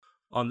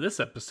On this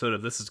episode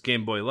of This is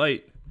Game Boy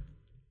Light,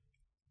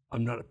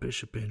 I'm not a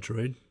bishop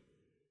android.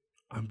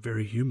 I'm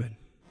very human.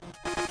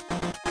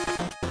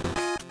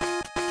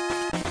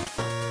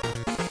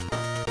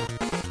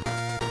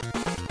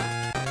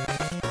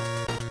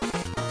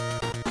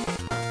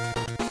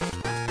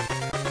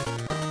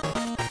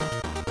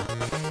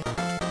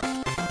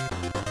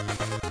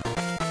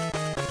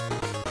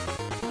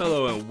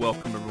 Hello and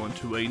welcome everyone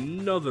to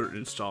another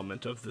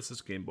installment of This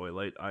is Game Boy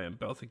Light. I am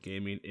Baltha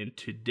Gaming, and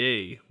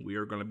today we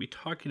are going to be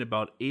talking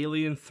about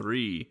Alien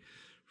 3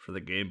 for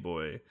the Game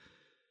Boy.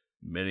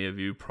 Many of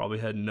you probably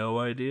had no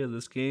idea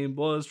this game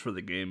was for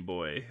the Game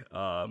Boy.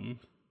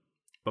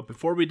 But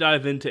before we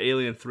dive into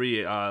Alien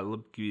 3, let me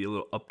give you a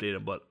little update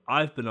on what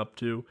I've been up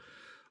to.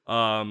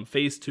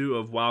 Phase 2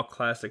 of WoW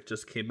Classic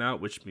just came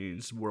out, which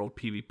means World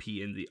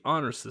PvP in the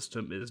Honor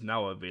System is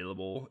now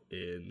available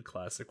in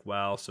Classic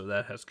WoW, so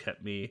that has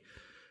kept me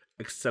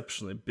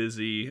exceptionally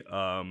busy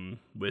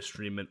with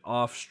stream and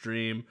off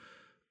stream.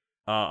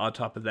 On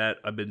top of that,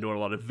 I've been doing a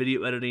lot of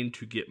video editing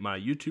to get my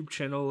YouTube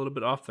channel a little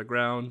bit off the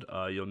ground.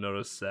 You'll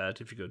notice that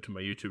if you go to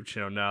my YouTube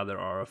channel now, there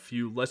are a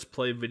few Let's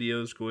Play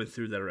videos going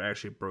through that are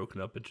actually broken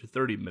up into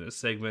 30-minute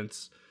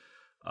segments.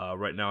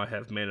 Right now I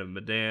have Man of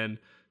Medan,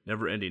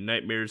 Never Ending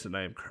Nightmares, and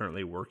I am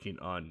currently working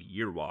on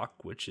Yearwalk,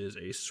 which is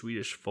a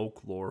Swedish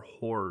folklore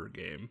horror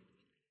game.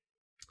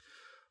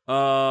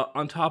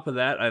 On top of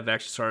that, I've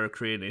actually started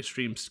creating a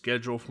stream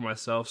schedule for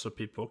myself so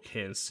people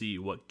can see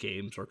what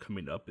games are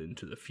coming up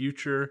into the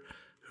future.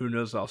 Who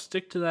knows if I'll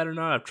stick to that or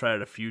not. I've tried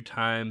it a few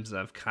times and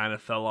I've kind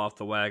of fell off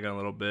the wagon a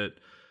little bit,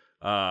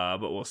 but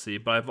we'll see.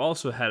 But I've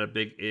also had a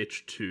big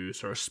itch to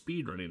start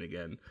speedrunning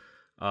again.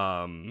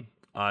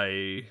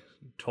 I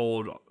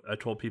told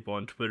people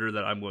on Twitter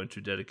that I'm going to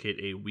dedicate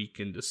a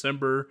week in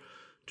December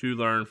to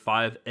learn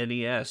 5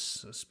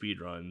 NES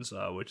speedruns,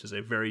 which is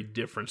a very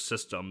different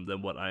system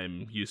than what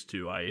I'm used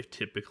to. I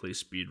typically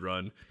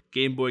speedrun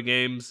Game Boy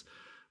games.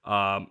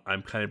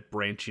 I'm kind of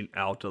branching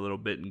out a little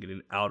bit and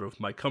getting out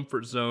of my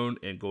comfort zone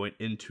and going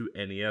into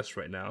NES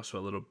right now,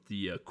 so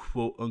the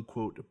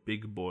quote-unquote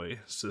big boy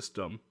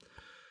system.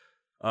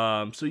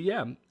 So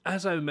yeah,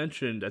 as I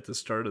mentioned at the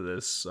start of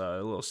this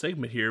little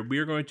segment here, we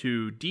are going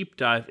to deep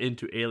dive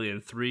into Alien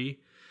 3,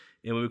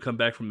 and when we come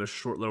back from this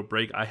short little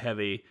break, I have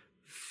a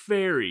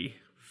very,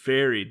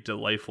 very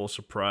delightful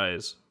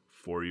surprise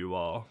for you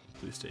all.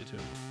 Please stay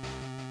tuned.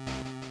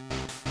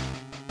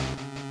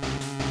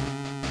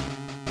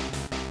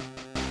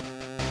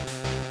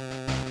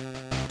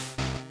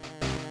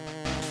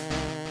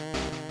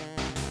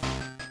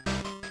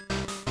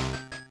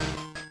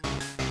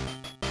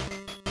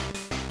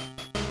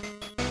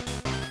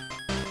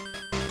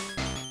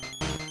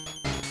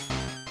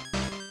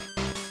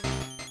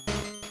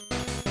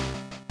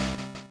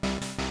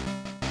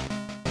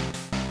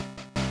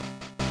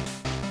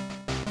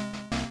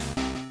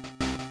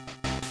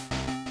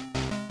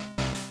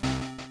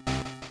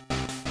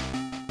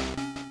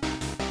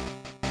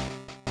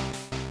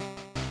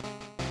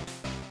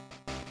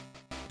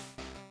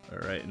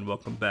 Alright, and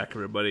welcome back,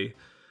 everybody.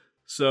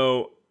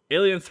 So,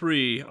 Alien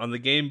 3 on the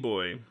Game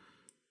Boy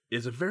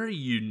is a very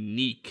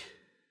unique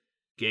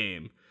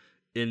game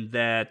in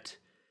that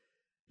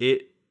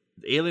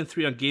Alien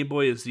 3 on Game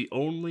Boy was the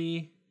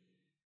only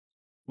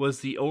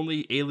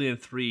Alien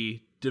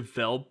 3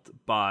 developed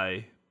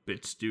by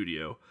Bit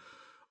Studio.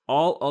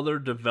 All other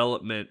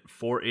development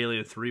for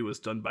Alien 3 was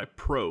done by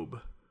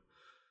Probe.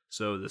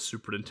 So the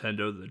Super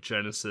Nintendo, the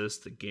Genesis,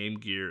 the Game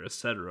Gear,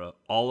 etc.,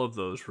 all of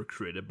those were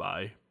created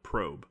by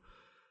Probe.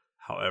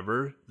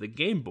 However, the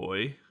Game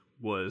Boy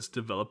was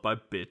developed by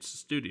Bit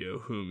Studio,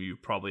 whom you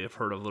probably have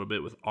heard of a little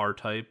bit with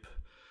R-Type.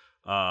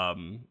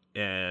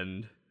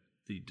 And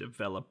the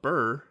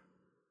developer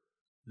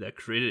that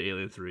created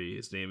Alien 3,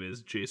 his name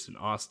is Jason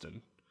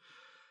Austin.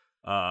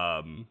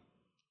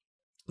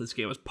 This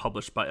game was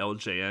published by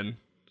LJN,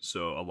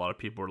 so a lot of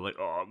people are like,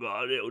 oh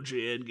god,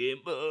 LJN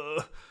game.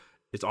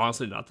 It's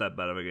honestly not that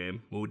bad of a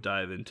game. We'll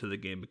dive into the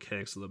game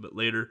mechanics a little bit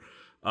later.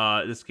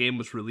 This game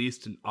was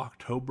released in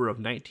October of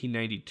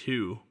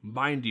 1992.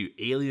 Mind you,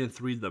 Alien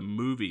 3 the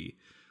movie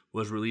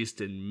was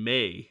released in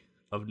May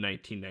of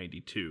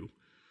 1992.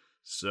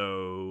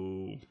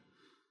 So,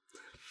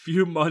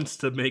 few months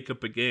to make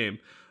up a game.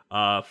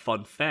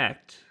 Fun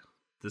fact,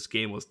 this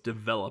game was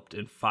developed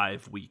in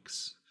 5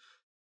 weeks.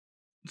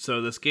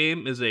 So this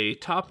game is a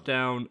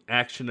top-down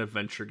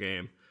action-adventure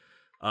game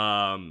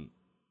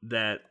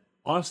that,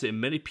 honestly,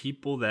 many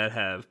people that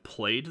have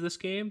played this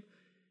game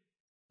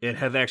and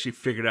have actually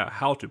figured out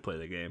how to play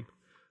the game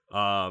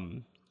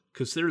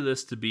consider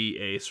this to be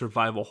a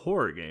survival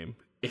horror game.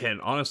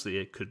 And honestly,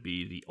 it could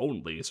be the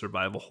only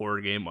survival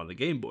horror game on the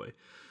Game Boy.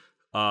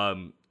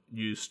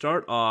 You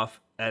start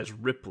off as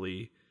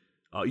Ripley.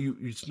 You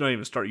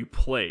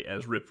play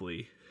as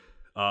Ripley.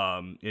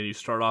 And you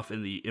start off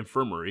in the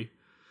infirmary.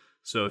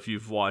 So if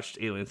you've watched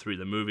Alien 3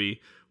 the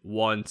movie,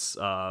 once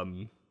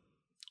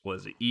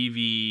was it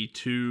EV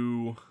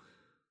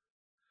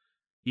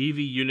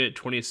Unit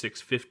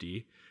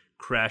 2650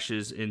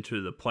 crashes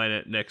into the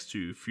planet next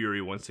to Fury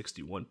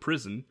 161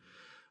 prison,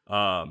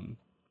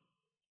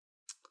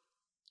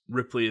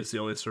 Ripley is the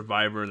only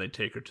survivor, and they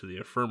take her to the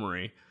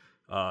infirmary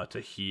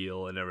to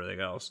heal and everything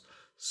else.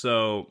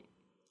 So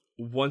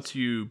once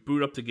you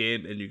boot up the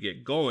game and you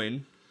get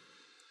going,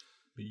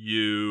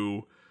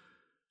 you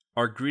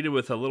are greeted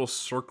with a little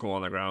circle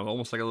on the ground,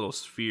 almost like a little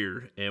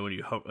sphere. And when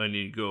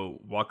you go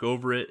walk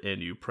over it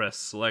and you press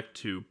select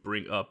to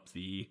bring up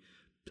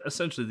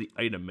essentially the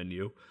item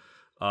menu,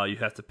 you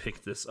have to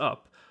pick this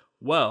up.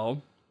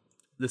 Well,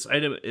 this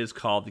item is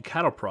called the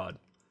cattle prod.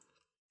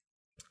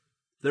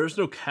 There's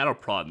no cattle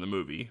prod in the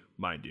movie,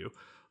 mind you.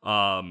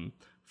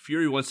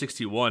 Fury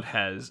 161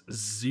 has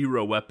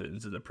 0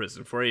 weapons in the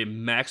prison. For a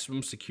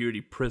maximum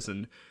security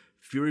prison,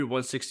 Fury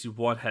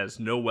 161 has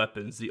no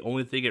weapons. The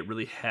only thing it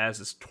really has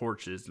is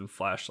torches and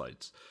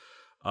flashlights.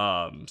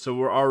 So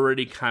we're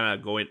already kind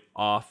of going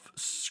off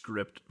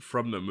script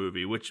from the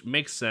movie, which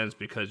makes sense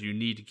because you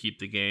need to keep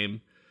the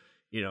game,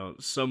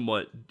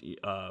 somewhat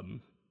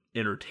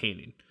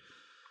entertaining.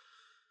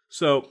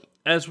 So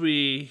as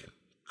we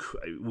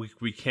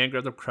can't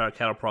grab the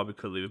cattle prod, we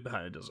could leave it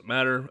behind. It doesn't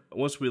matter.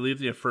 Once we leave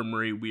the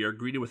infirmary, we are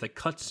greeted with a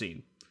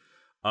cutscene.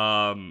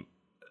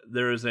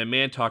 There is a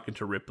man talking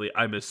to Ripley.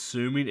 I'm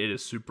assuming it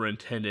is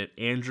Superintendent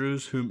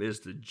Andrews, whom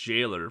is the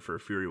jailer for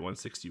Fury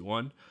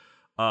 161.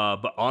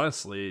 But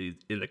honestly,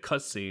 in the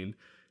cutscene,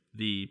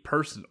 the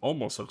person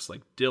almost looks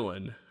like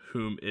Dylan,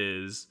 whom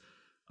is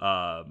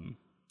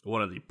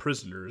one of the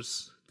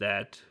prisoners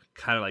that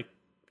kind of like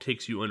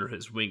takes you under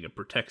his wing and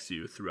protects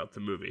you throughout the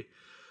movie.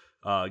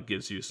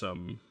 Gives you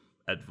some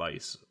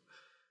advice.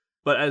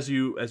 But as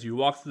you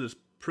walk through this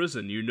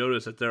prison, you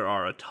notice that there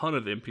are a ton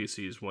of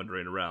NPCs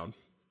wandering around.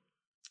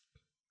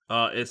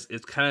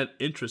 It's kind of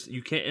interesting.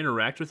 You can't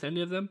interact with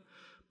any of them,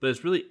 but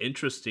it's really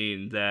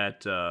interesting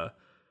that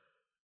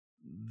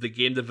the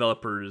game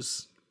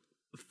developers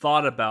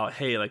thought about,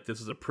 hey, like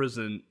this is a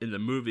prison in the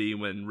movie.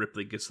 When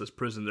Ripley gets to this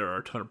prison, there are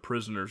a ton of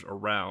prisoners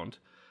around.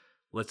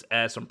 Let's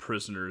add some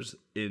prisoners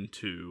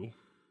into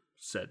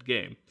said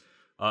game.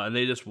 And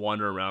they just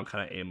wander around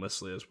kind of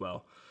aimlessly as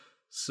well.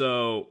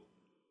 So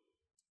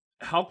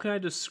how can I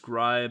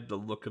describe the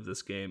look of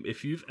this game?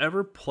 If you've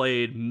ever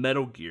played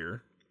Metal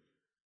Gear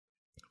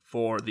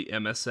for the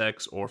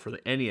MSX or for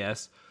the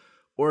NES,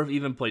 or have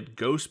even played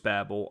Ghost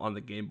Babel on the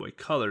Game Boy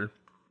Color,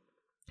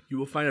 you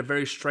will find a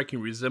very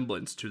striking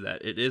resemblance to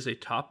that. It is a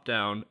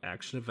top-down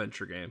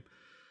action-adventure game.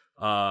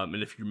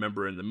 And if you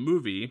remember in the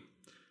movie,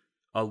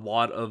 a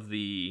lot of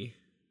the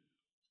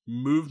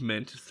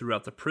movement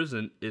throughout the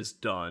prison is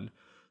done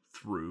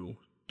through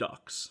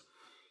ducts.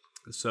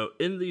 So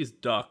in these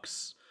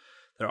ducts,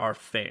 there are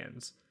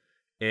fans,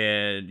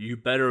 and you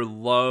better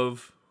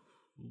love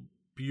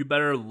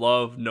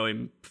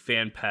knowing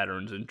fan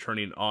patterns and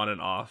turning on and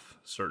off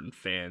certain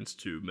fans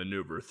to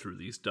maneuver through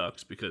these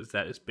ducts, because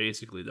that is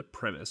basically the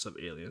premise of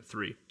Alien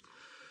 3.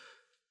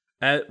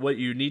 What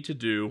you need to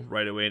do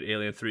right away in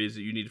Alien 3 is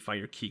that you need to find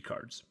your key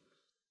cards.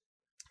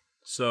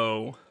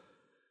 So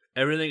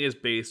everything is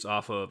based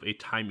off of a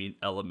timing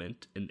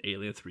element in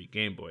Alien 3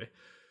 Game Boy.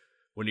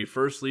 When you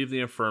first leave the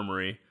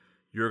infirmary,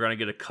 you're gonna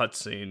get a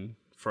cutscene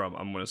from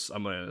I'm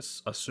gonna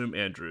assume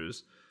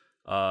Andrews,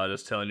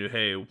 just telling you,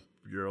 hey,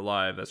 you're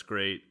alive, that's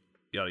great,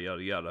 yada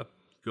yada yada.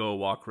 Go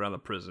walk around the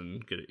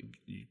prison, go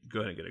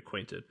ahead and get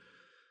acquainted.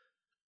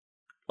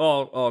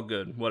 All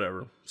good,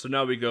 whatever. So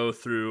now we go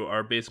through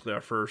our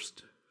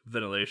first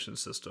ventilation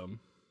system,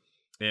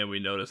 and we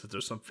notice that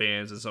there's some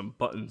fans and some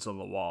buttons on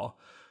the wall.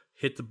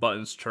 Hit the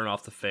buttons, turn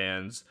off the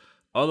fans.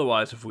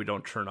 Otherwise, if we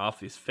don't turn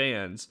off these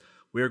fans,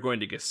 we are going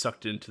to get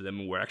sucked into them,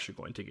 and we're actually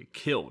going to get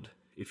killed.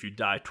 If you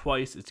die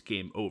twice, it's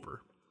game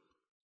over.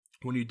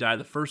 When you die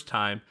the first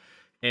time,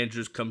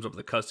 Andrews comes up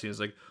with the cutscene and is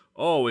like,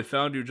 oh, we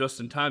found you just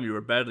in time. You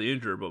were badly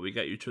injured, but we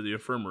got you to the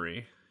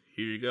infirmary.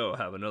 Here you go.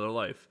 Have another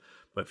life.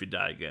 But if you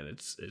die again,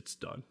 it's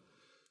done.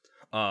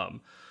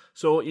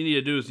 So what you need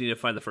to do is you need to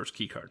find the first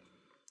key card.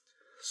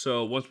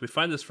 So once we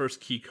find this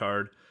first key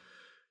card,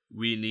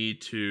 we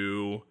need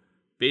to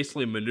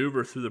basically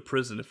maneuver through the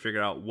prison to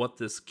figure out what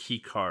this key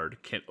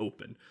card can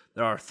open.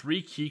 There are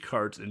 3 key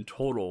cards in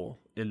total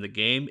in the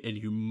game, and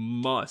you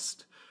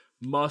must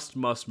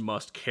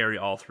carry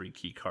all 3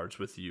 key cards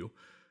with you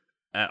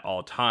at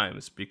all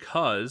times,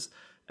 because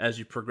as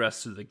you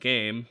progress through the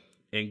game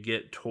and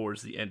get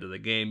towards the end of the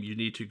game, you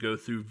need to go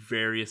through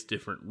various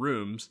different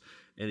rooms,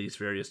 and these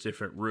various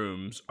different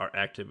rooms are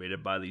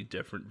activated by the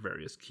different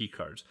various key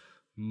cards,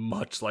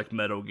 much like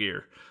Metal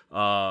Gear.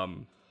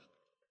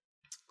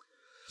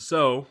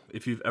 So,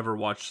 if you've ever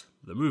watched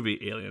the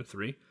movie Alien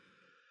 3,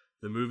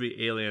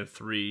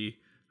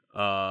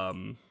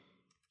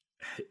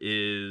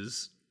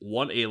 is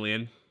one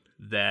alien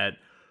that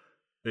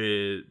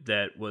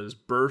was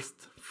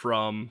birthed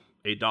from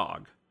a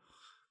dog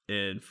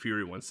in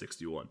Fury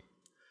 161.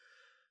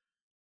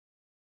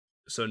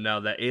 So now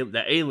that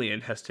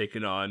alien has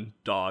taken on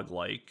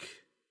dog-like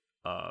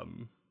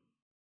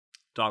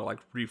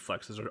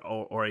reflexes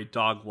or a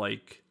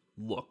dog-like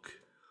look.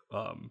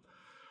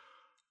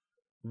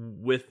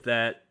 With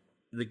that,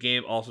 the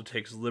game also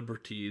takes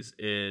liberties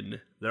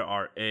in there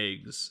are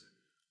eggs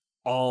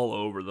all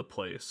over the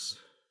place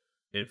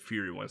in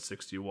Fury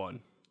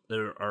 161.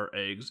 there are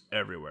eggs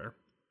everywhere.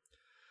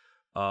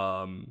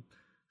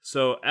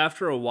 So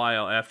after a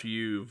while, after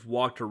you've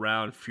walked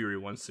around Fury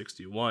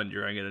 161,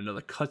 you're gonna get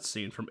another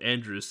cutscene from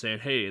Andrews saying,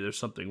 "Hey, there's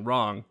something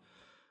wrong.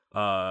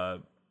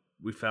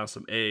 We found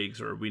some eggs,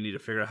 or we need to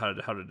figure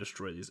out how to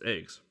destroy these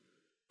eggs."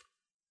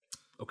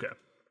 Okay,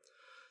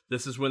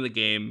 this is when the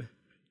game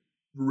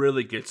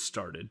really gets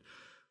started.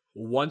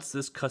 Once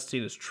this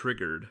cutscene is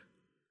triggered,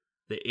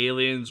 the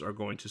aliens are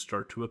going to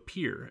start to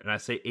appear, and I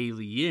say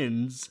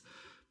aliens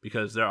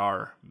because there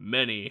are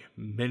many,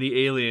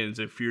 many aliens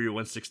in Fury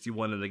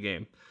 161 in the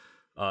game.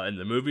 In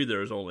the movie,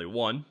 there is only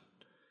one.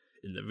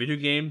 In the video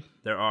game,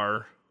 there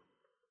are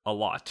a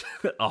lot,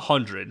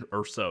 100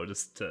 or so,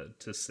 just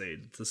to say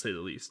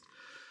the least.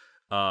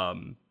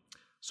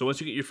 So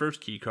once you get your first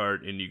key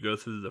card and you go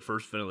through the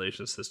first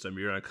ventilation system,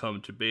 you're gonna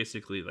come to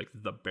basically like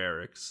the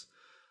barracks,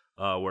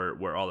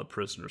 where all the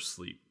prisoners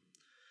sleep.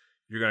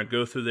 You're gonna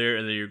go through there,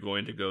 and then you're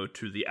going to go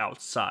to the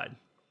outside.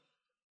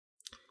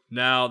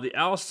 Now, the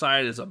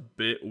outside is a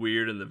bit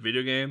weird in the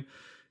video game.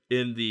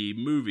 In the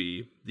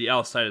movie, the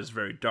outside is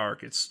very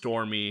dark. It's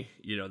stormy.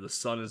 The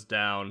sun is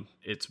down.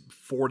 It's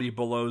 40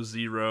 below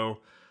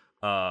zero.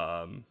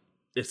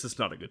 It's just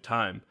not a good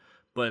time.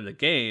 But in the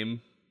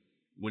game,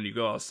 when you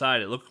go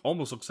outside, it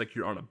almost looks like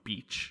you're on a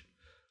beach.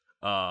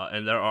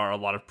 And there are a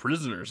lot of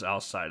prisoners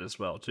outside as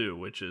well, too,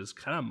 which is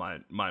kind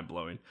of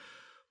mind-blowing.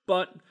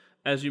 But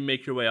as you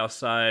make your way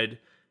outside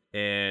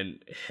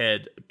and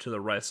head to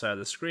the right side of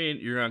the screen,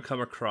 you're going to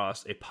come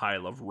across a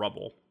pile of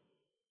rubble.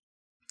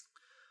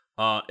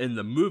 In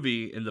the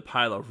movie, in the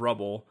pile of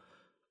rubble,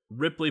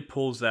 Ripley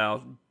pulls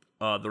out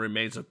the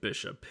remains of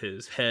Bishop,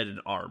 his head and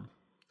arm.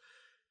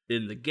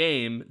 In the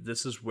game,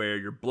 this is where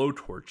your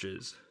blowtorch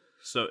is.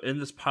 So in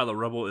this pile of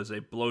rubble is a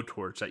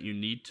blowtorch that you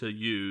need to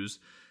use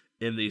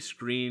in the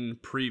screen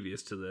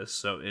previous to this.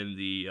 So in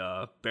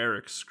the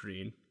barracks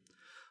screen,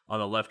 on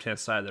the left-hand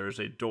side, there is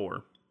a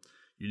door.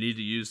 You need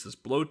to use this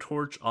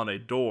blowtorch on a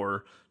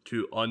door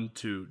to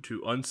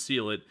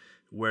unseal it,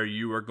 where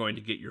you are going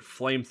to get your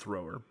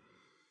flamethrower.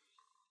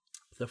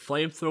 The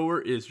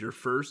flamethrower is your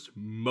first,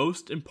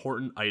 most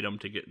important item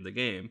to get in the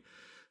game.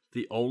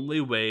 The only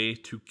way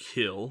to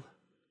kill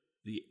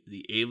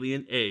the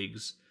alien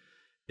eggs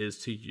is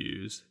to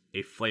use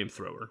a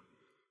flamethrower.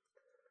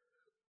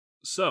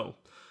 So,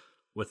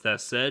 with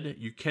that said,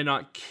 you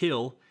cannot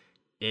kill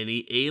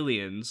any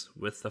aliens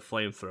with the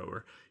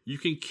flamethrower. You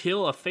can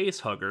kill a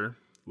facehugger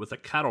with a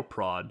cattle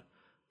prod,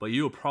 but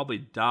you will probably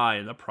die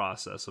in the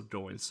process of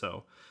doing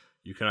so.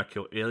 You cannot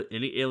kill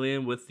any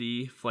alien with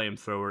the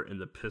flamethrower, and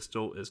the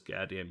pistol is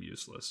goddamn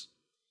useless.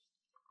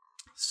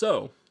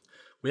 So,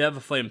 we have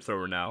a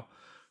flamethrower now.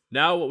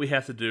 Now what we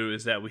have to do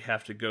is that we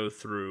have to go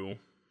through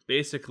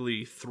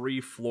basically 3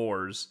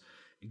 floors,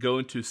 go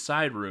into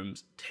side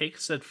rooms, take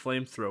said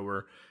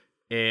flamethrower,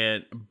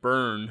 and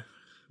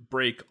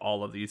break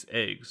all of these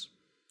eggs.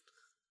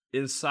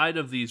 Inside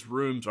of these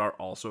rooms are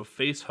also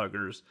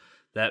facehuggers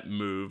that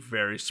move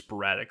very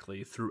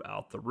sporadically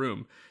throughout the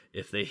room.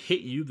 If they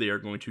hit you, they are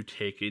going to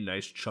take a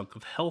nice chunk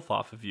of health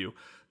off of you.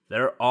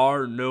 There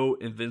are no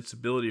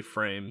invincibility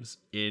frames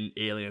in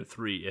Alien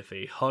 3. If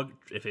a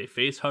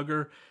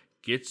facehugger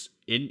gets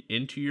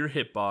into your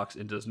hitbox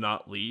and does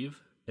not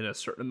leave in a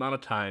certain amount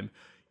of time,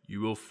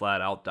 you will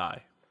flat out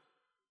die.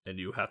 And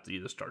you have to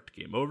either start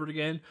the game over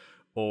again,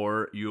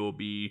 or you will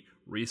be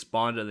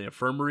respawned in the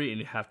infirmary and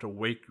you have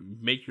to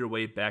make your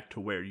way back to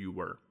where you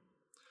were.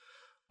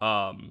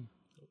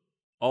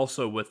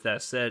 Also, with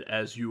that said,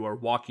 as you are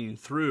walking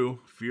through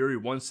Fury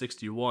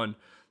 161,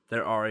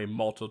 there are a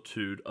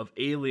multitude of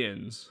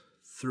aliens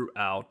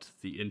throughout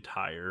the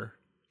entire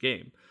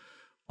game.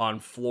 On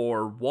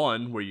floor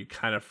 1, where you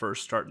kind of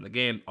first start in the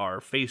game, are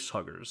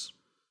facehuggers.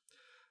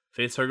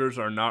 Facehuggers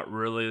are not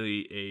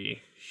really a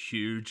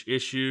huge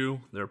issue.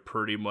 They're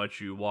pretty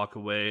much, you walk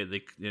away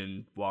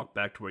and walk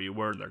back to where you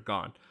were and they're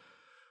gone.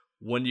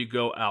 When you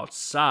go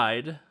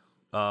outside,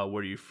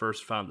 where you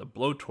first found the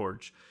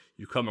blowtorch,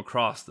 you come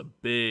across the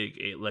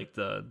big, like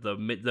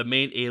the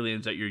main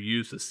aliens that you're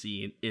used to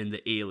seeing in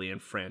the Alien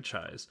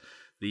franchise.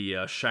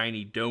 The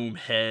shiny dome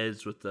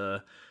heads with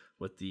the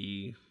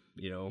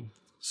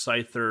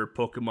Scyther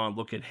Pokemon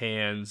looking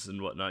hands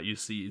and whatnot. You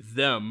see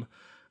them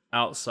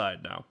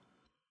outside now,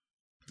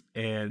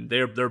 and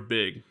they're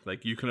big.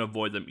 Like, you can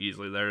avoid them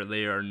easily.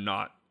 They are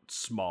not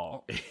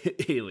small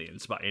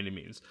aliens by any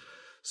means.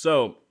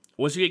 So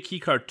once you get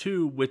keycard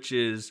 2, which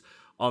is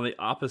on the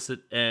opposite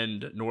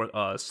end,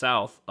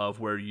 south of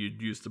where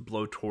you'd use the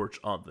blowtorch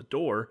on the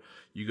door,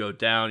 you go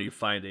down, you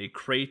find a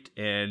crate,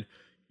 and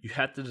you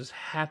have to just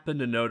happen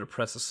to know to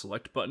press the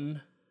select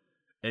button,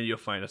 and you'll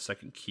find a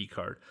second key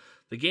card.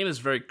 The game is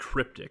very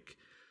cryptic,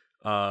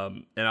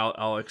 and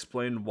I'll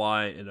explain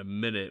why in a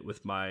minute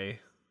with my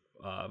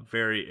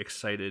very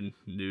excited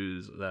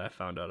news that I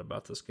found out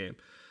about this game.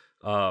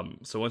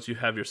 So once you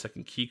have your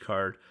second key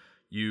card,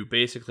 you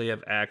basically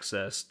have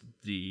accessed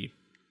the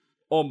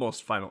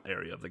almost final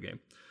area of the game.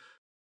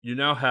 You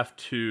now have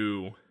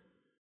to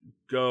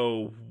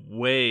go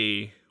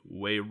way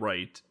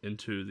right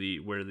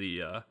into where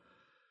the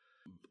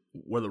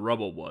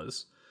rubble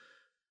was,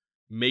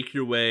 make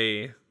your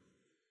way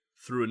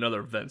through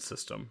another vent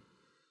system.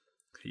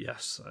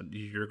 Yes,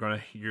 you're gonna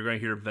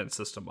hear vent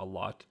system a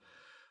lot.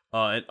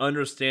 And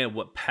understand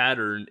what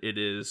pattern it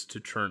is to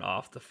turn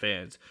off the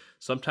fans.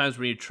 Sometimes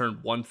when you turn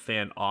one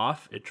fan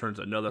off, it turns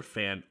another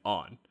fan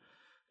on,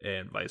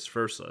 and vice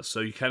versa. So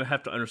you kind of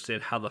have to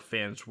understand how the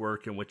fans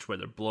work and which way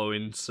they're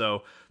blowing.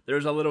 So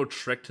there's a little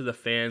trick to the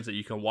fans that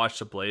you can watch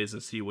the blades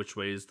and see which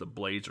ways the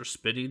blades are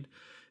spinning.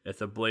 If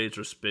the blades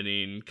are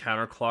spinning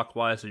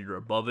counterclockwise and you're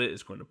above it,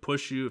 it's going to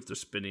push you. If they're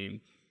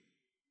spinning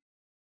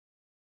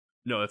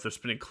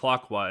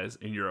clockwise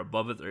and you're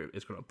above it,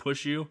 it's going to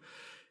push you.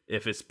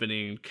 If it's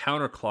spinning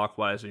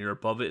counterclockwise and you're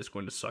above it, it's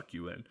going to suck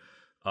you in.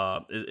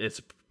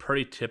 It's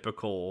pretty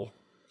typical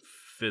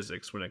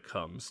physics when it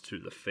comes to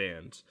the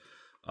fans.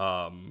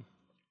 But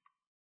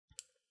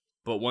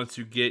once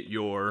you get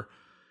your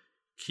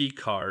key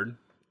card,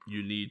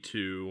 you need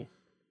to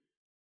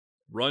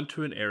run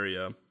to an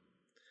area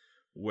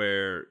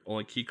where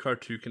only key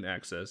card 2 can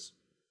access.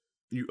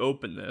 You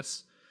open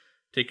this,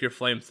 take your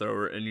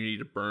flamethrower, and you need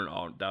to burn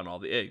down all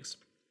the eggs.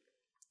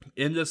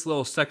 In this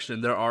little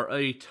section, there are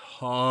a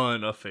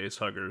ton of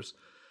facehuggers,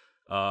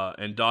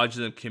 and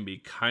dodging them can be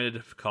kind of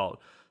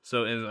difficult.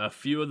 So in a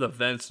few of the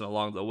vents and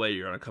along the way,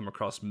 you're going to come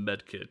across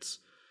medkits.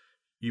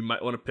 You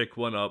might want to pick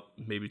one up,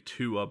 maybe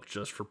 2 up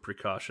just for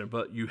precaution,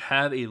 but you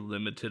have a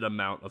limited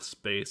amount of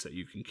space that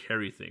you can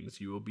carry things.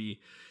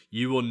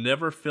 You will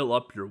never fill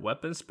up your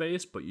weapon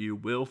space, but you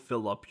will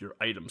fill up your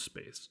item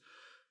space.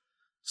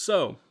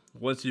 So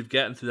once you've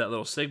gotten through that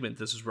little segment,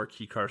 this is where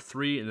keycard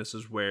 3, and this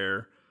is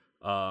where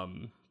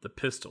the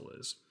pistol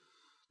is.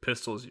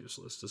 Pistol is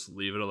useless. Just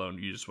leave it alone.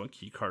 You just want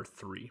keycard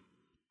 3.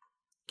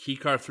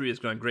 Keycard 3 is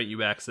going to grant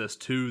you access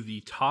to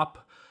the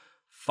top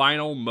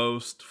final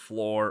most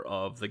floor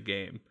of the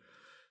game.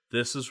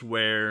 This is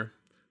where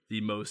the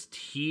most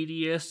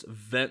tedious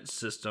vent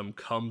system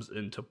comes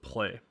into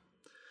play,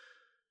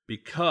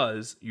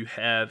 because you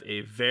have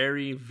a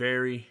very,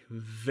 very,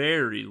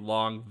 very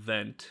long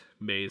vent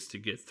maze to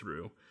get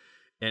through,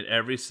 and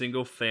every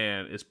single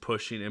fan is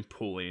pushing and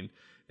pulling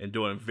and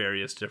doing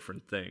various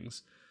different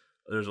things.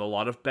 There's a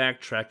lot of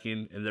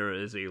backtracking, and there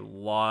is a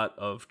lot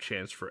of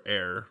chance for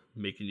error,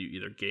 making you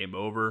either game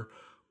over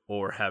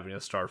or having to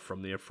start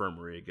from the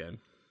infirmary again.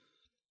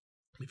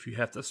 If you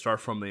have to start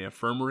from the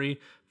infirmary,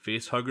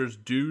 facehuggers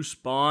do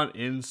spawn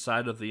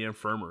inside of the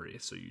infirmary,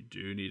 so you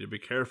do need to be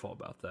careful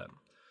about that.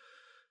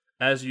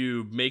 As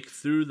you make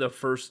through the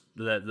first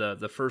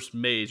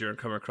maze, you're going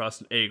to come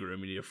across an egg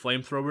room. You need a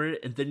flamethrower,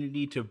 and then you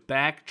need to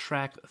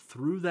backtrack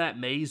through that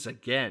maze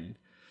again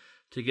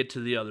to get to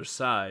the other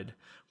side,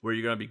 where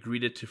you're going to be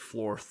greeted to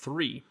floor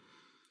 3.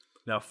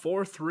 Now,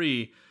 floor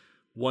 3,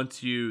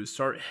 once you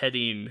start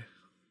heading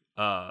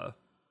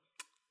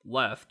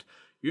left,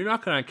 you're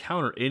not going to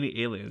encounter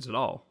any aliens at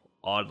all,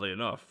 oddly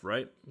enough,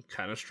 right?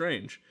 Kind of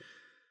strange.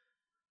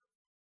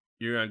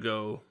 You're going to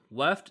go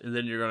left, and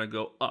then you're going to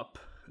go up.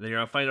 And then you're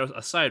going to find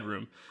a side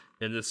room.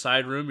 In this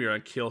side room, you're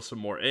going to kill some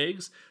more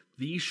eggs.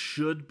 These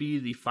should be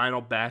the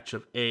final batch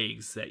of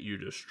eggs that you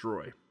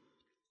destroy.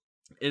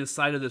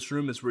 Inside of this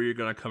room is where you're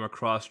going to come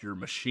across your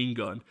machine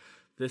gun.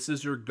 This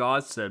is your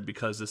godsend,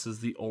 because this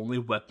is the only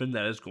weapon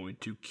that is going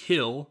to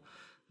kill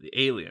the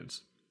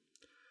aliens.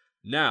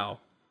 Now,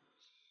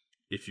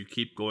 if you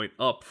keep going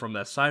up from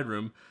that side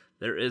room,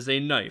 there is a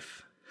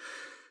knife.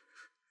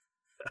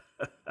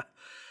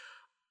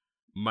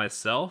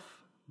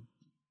 Myself,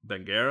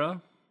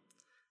 Bangera,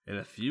 and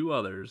a few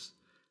others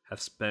have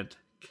spent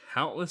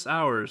countless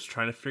hours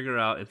trying to figure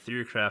out in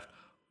Theorycraft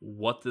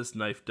what this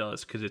knife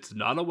does, because it's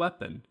not a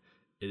weapon.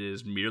 It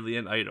is merely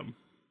an item.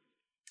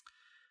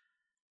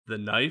 The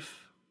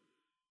knife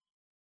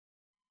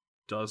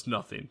does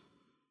nothing.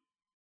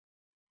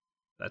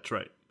 That's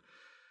right.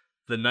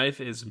 The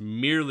knife is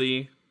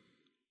merely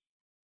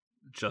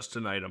just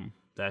an item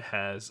that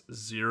has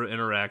zero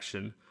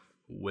interaction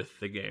with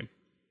the game.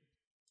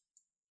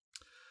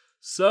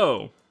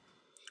 So,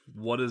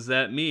 what does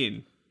that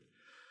mean?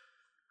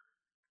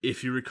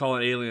 If you recall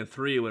in Alien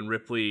 3, when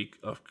Ripley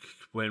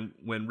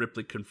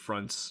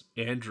confronts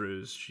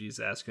Andrews, she's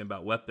asking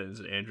about weapons,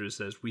 and Andrews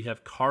says, "We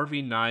have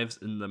carving knives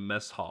in the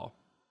mess hall."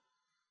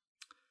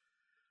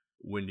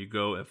 When you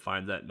go and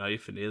find that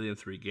knife in Alien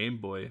 3 Game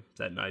Boy,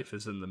 that knife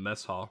is in the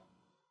mess hall.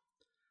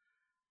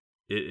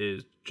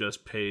 It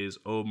just pays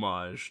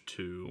homage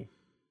to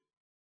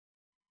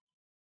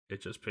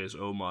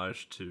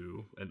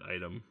an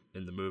item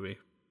in the movie.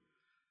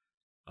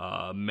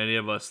 Many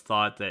of us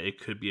thought that it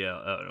could be an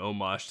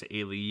homage to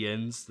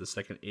Aliens, the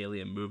second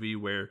Alien movie,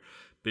 where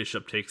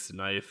Bishop takes the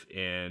knife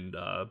and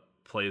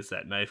plays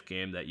that knife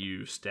game that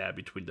you stab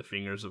between the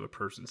fingers of a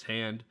person's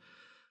hand.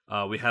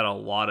 We had a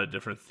lot of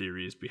different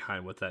theories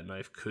behind what that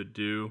knife could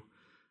do.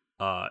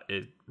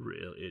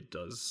 It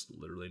does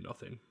literally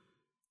nothing.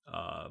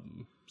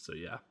 So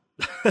yeah.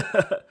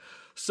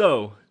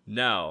 So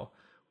now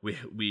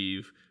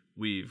we've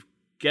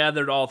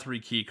gathered all 3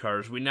 key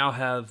cards. We now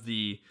have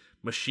the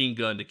machine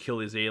gun to kill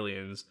these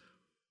aliens.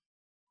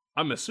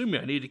 I'm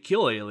assuming I need to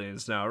kill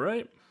aliens now,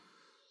 right?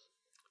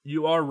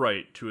 You are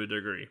right to a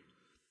degree.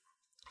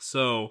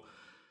 So,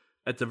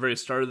 at the very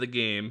start of the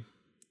game,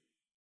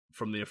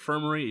 from the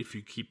infirmary, if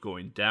you keep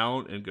going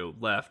down and go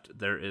left,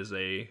 there is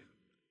a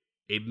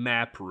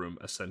map room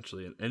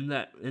essentially, and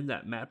in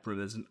that map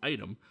room is an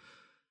item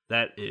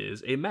that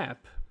is a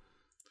map.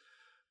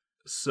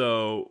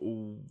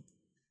 So,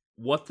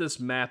 what this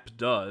map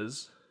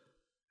does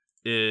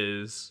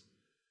is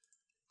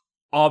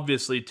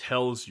obviously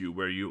tells you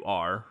where you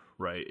are,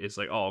 right? It's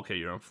like, oh, okay,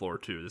 you're on floor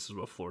 2. This is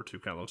what floor 2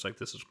 kind of looks like.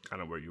 This is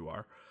kind of where you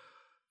are.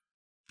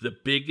 The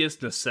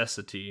biggest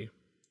necessity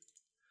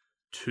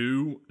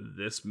to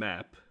this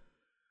map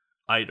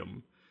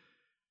item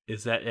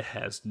is that it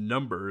has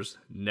numbers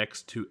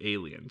next to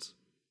aliens.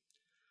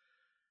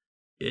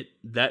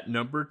 That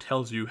number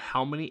tells you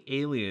how many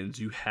aliens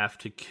you have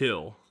to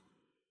kill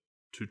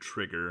to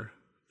trigger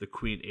the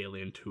queen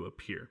alien to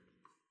appear.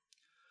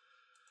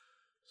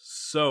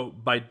 So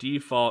by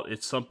default,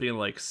 it's something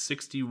like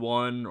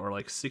 61 or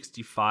like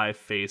 65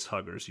 face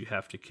huggers you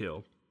have to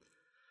kill.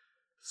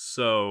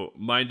 So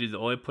mind you, the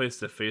only place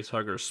that face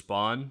huggers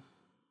spawn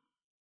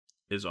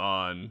is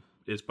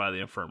by the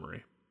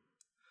infirmary.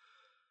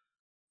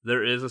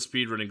 There is a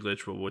speedrunning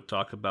glitch we'll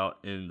talk about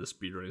in the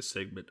speedrunning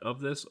segment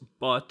of this,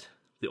 but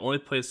the only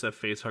place that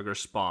facehuggers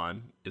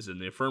spawn is in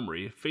the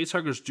infirmary.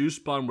 Facehuggers do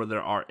spawn where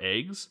there are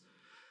eggs.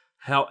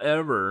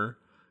 However,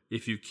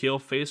 if you kill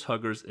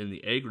facehuggers in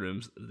the egg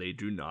rooms, they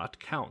do not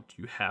count.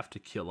 You have to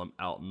kill them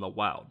out in the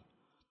wild.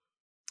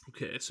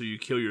 Okay, so you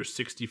kill your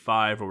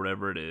 65 or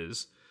whatever it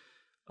is,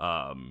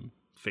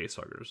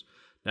 facehuggers.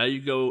 Now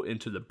you go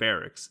into the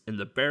barracks. In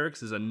the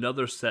barracks is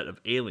another set of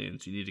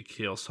aliens. You need to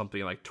kill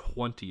something like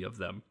 20 of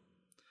them.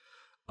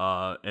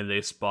 And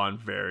they spawn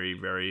very,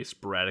 very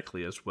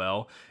sporadically as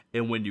well.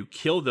 And when you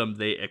kill them,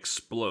 they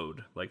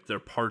explode. Like their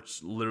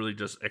parts literally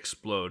just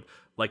explode.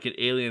 Like in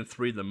Alien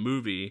 3, the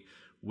movie,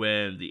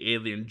 when the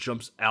alien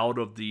jumps out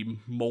of the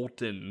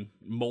molten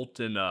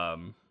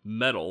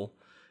metal,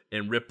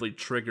 and Ripley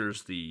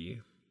triggers the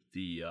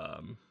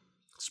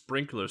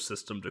sprinkler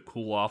system to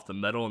cool off the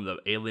metal, and the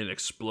alien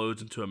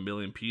explodes into a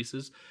million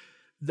pieces.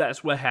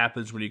 That's what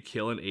happens when you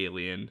kill an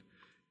alien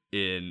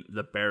in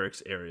the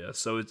barracks area.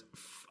 So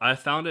I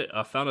found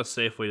a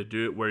safe way to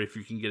do it, where if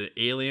you can get an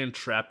alien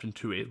trapped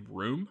into a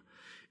room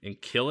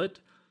and kill it,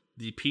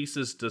 the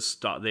pieces just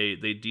stop. They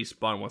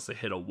despawn once they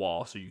hit a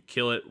wall. So you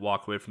kill it,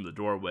 walk away from the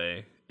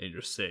doorway, and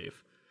you're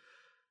safe.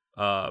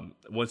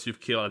 Once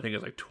you've killed, I think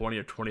it's like 20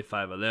 or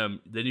 25 of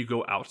them, then you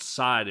go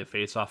outside and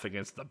face off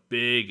against the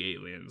big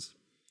aliens.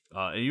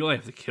 And you only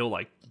have to kill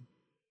like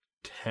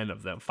 10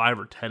 of them, 5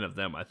 or 10 of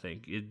them, I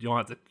think. You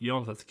don't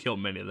have to kill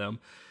many of them.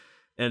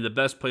 And the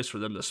best place for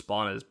them to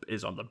spawn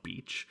is on the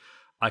beach.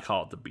 I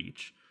call it the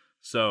beach.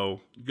 So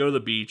you go to the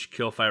beach,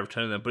 kill 5 or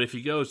 10 of them. But if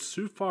you go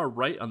too far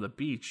right on the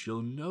beach,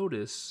 you'll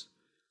notice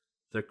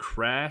the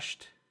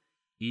crashed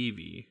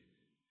Eevee.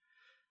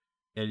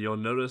 And you'll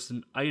notice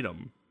an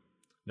item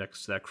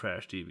next to that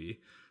crashed Eevee.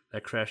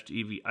 That crashed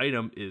Eevee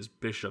item is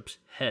Bishop's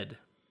head.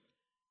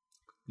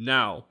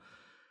 Now,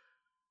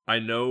 I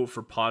know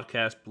for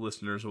podcast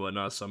listeners and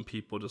whatnot, some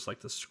people just like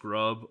to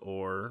scrub,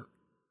 or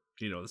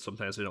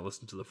sometimes they don't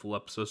listen to the full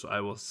episode. So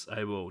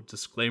I will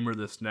disclaimer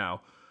this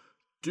now: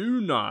 do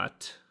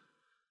not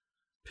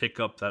pick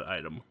up that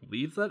item.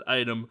 Leave that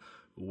item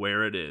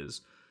where it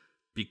is,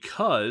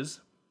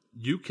 because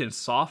you can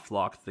soft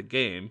lock the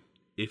game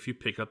if you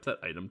pick up that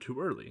item too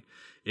early.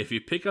 If you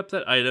pick up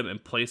that item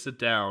and place it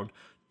down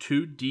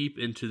too deep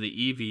into the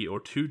Eevee or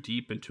too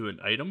deep into an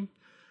item,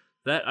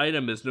 that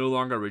item is no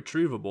longer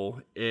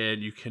retrievable,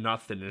 and you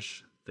cannot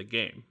finish the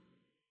game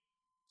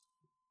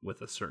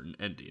with a certain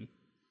ending.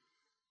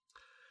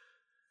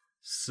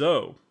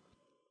 So,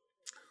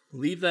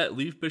 leave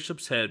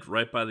Bishop's head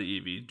right by the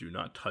Eevee. Do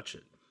not touch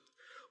it.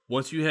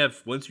 Once you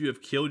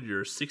have killed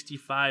your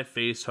 65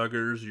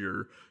 facehuggers,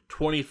 your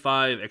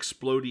 25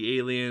 explodey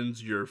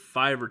aliens, your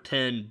 5 or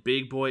 10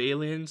 big boy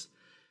aliens,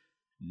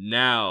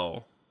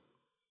 now,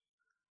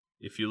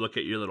 if you look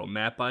at your little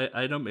map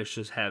item, it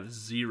should have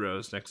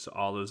zeros next to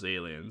all those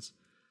aliens.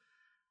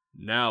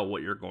 Now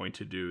what you're going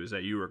to do is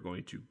that you are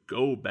going to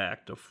go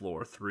back to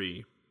floor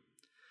 3.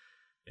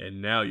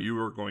 And now you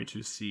are going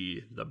to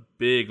see the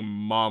big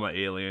mama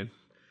alien.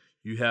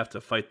 You have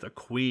to fight the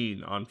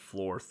queen on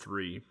floor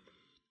 3.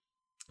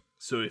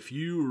 So if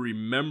you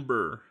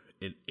remember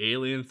in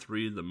Alien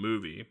 3, the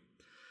movie,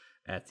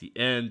 at the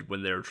end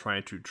when they're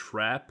trying to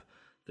trap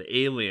the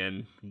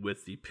alien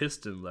with the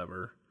piston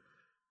lever,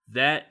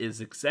 that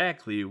is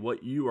exactly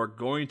what you are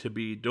going to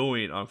be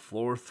doing on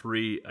floor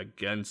 3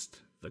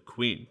 against the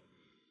queen.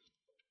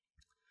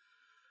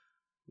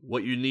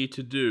 What you need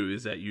to do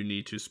is that you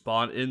need to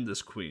spawn in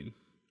this queen.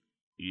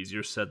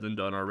 Easier said than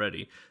done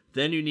already.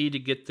 Then you need to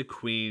get the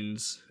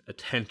queen's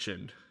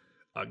attention.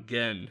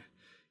 Again,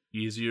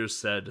 easier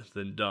said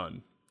than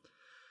done.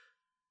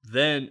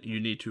 Then you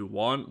need to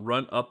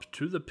run up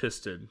to the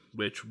piston,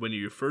 which when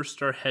you first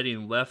start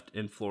heading left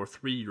in floor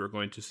 3, you're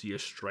going to see a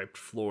striped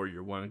floor.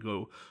 You want to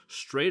go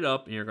straight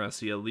up and you're going to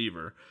see a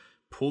lever.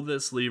 Pull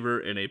this lever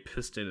and a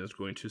piston is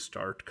going to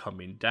start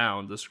coming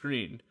down the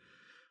screen.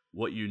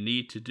 what you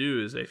need to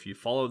do is if you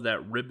follow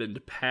that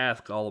ribboned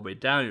path all the way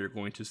down, you're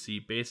going to see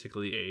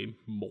basically a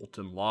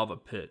molten lava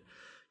pit.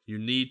 You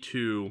need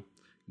to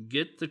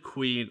get the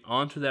queen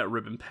onto that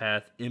ribbon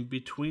path in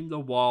between the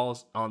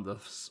walls on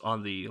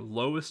the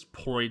lowest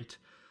point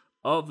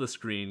of the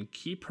screen.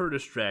 Keep her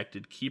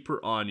distracted, keep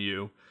her on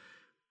you,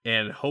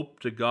 and hope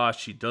to God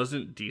she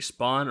doesn't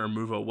despawn or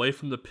move away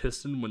from the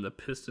piston when the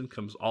piston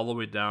comes all the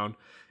way down.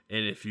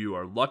 And if you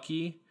are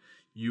lucky,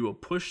 you will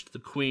push the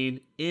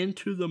queen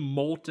into the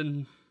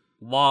molten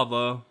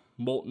lava,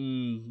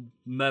 molten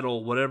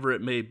metal, whatever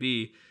it may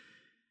be,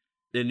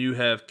 and you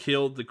have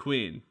killed the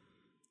queen.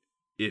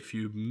 If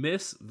you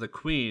miss the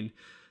queen,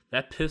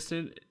 that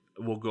piston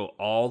will go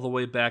all the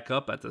way back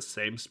up at the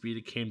same speed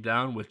it came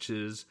down, which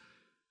is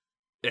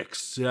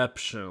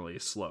exceptionally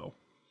slow.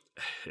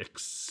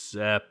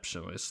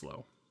 Exceptionally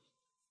slow.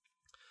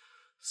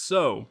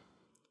 So,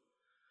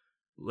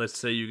 let's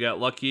say you got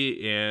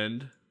lucky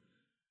and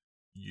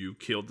you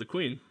killed the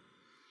queen.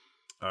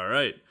 All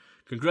right.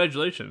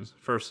 Congratulations.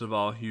 First of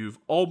all, you've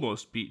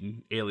almost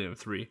beaten Alien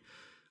 3.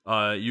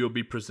 You'll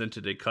be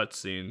presented a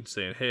cutscene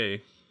saying,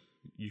 hey,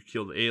 you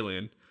killed the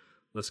alien.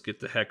 Let's get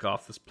the heck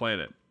off this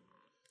planet.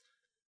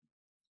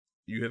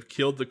 You have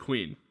killed the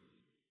queen.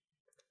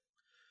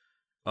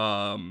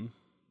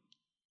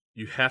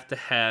 You have to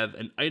have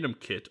an item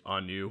kit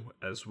on you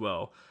as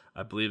well.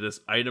 I believe this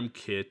item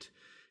kit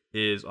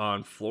is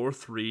on floor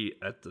 3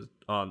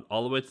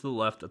 all the way to the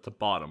left at the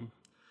bottom.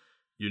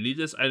 You need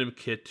this item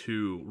kit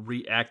to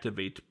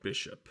reactivate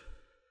Bishop.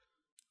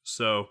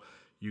 So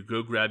you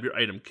go grab your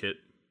item kit.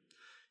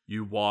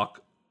 You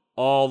walk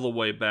all the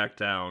way back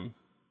down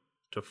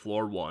to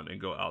floor 1 and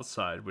go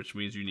outside, which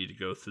means you need to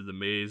go through the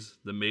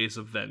maze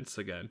of vents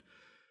again.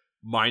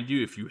 Mind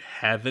you, if you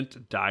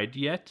haven't died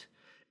yet,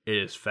 it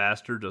is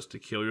faster just to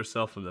kill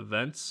yourself in the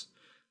vents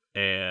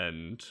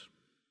and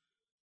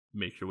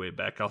make your way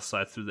back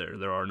outside through there.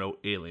 There are no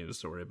aliens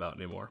to worry about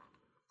anymore.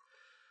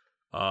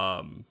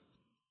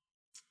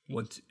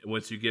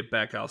 Once you get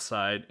back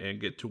outside and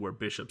get to where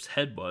Bishop's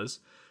head was,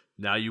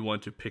 now you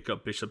want to pick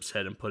up Bishop's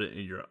head and put it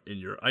in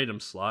your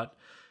item slot,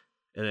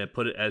 and then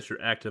put it as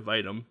your active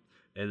item.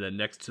 And then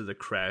next to the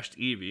crashed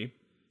Eevee,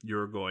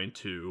 you're going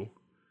to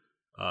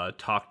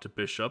talk to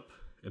Bishop,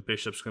 and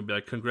Bishop's going to be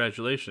like,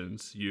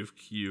 "Congratulations,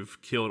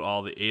 you've killed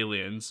all the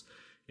aliens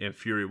in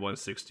Fury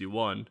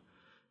 161,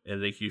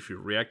 and thank you for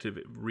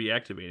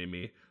reactivating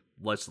me.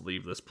 Let's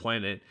leave this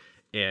planet."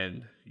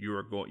 And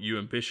you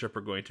and Bishop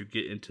are going to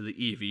get into the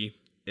Eevee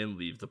and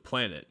leave the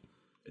planet.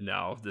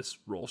 Now this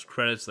rolls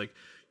credits like,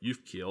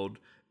 you've killed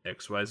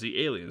XYZ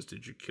aliens.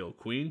 Did you kill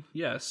Queen?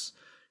 Yes.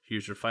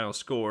 Here's your final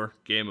score.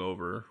 Game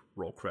over.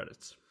 Roll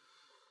credits.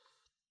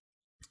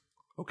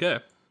 Okay.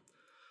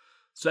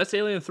 So that's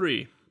Alien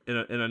 3 in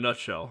a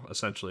nutshell,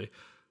 essentially.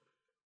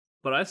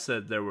 But I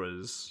said there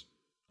was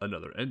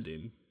another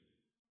ending,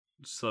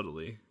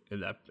 subtly,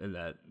 in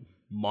that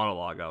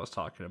monologue I was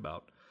talking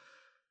about.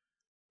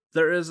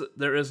 There is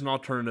an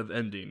alternative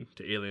ending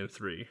to Alien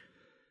 3,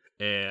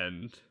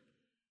 and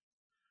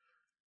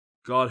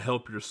God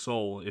help your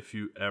soul if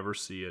you ever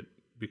see it,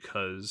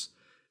 because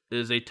it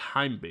is a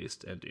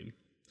time-based ending.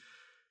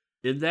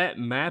 In that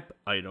map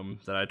item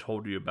that I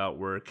told you about,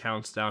 where it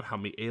counts down how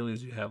many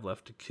aliens you have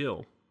left to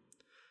kill,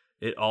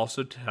 it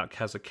also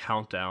has a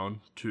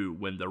countdown to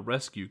when the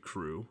rescue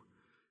crew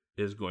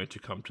is going to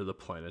come to the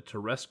planet to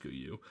rescue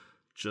you,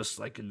 just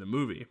like in the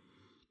movie.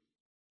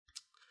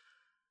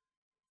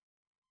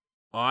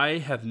 I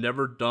have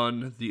never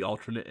done the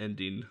alternate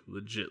ending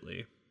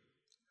legitly,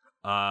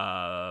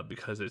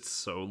 because it's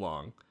so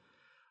long.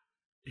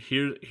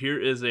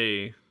 Here's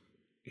a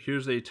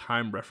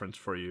time reference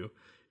for you.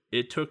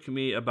 It took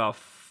me about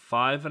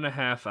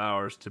 5.5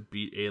 hours to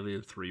beat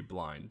Alien 3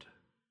 blind.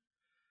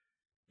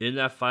 In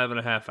that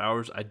 5.5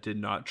 hours, I did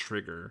not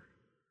trigger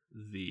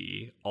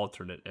the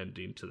alternate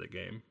ending to the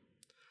game.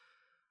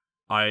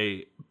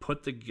 I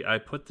put the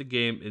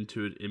game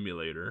into an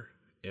emulator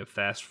and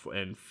fast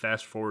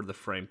forward the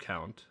frame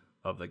count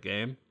of the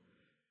game.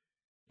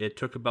 It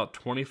took about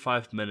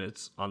 25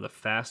 minutes on the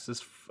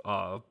fastest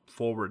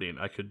forwarding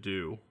I could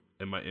do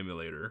in my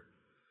emulator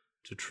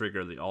to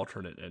trigger the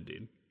alternate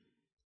ending.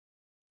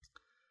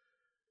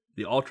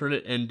 The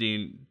alternate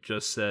ending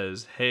just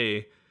says,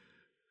 "Hey,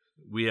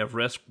 we have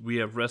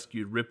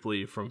rescued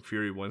Ripley from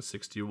Fury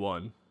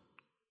 161.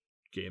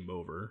 Game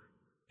over."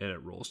 And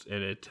it rolls,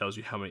 and it tells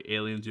you how many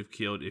aliens you've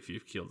killed, if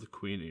you've killed the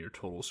Queen, and your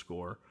total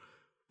score.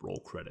 Roll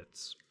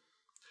credits.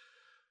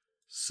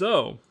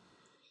 So,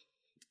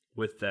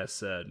 with that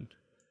said,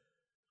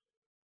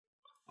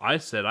 I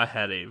said I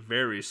had a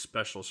very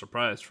special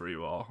surprise for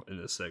you all in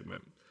this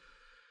segment.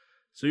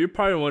 So you're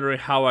probably wondering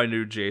how I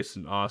knew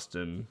Jason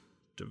Austin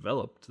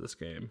developed this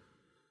game.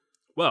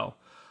 Well,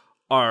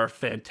 our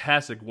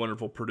fantastic,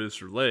 wonderful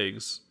producer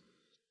Legs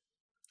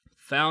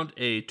found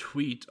a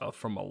tweet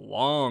from a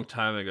long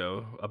time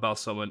ago about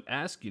someone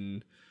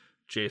asking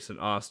Jason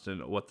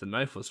Austin what the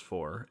knife was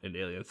for in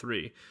Alien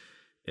 3.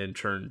 In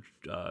turn,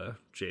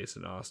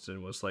 Jason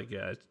Austin was like,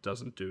 "Yeah, it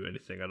doesn't do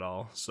anything at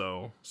all,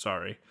 so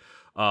sorry."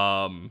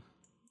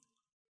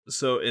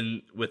 So,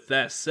 with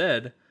that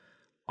said,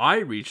 I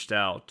reached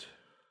out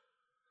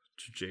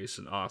to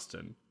Jason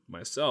Austin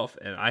myself,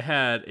 and I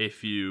had a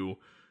few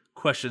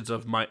questions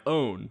of my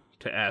own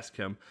to ask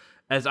him,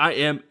 as I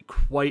am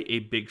quite a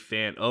big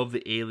fan of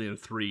the Alien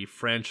 3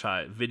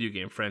 franchise, video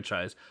game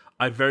franchise.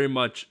 I very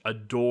much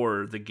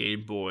adore the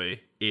Game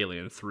Boy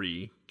Alien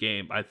 3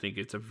 game. I think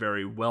it's a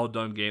very well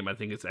done game. I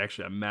think it's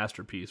actually a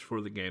masterpiece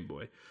for the Game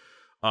Boy.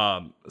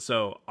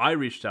 So I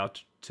reached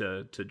out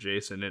to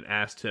Jason and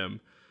asked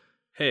him,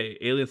 hey,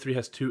 Alien 3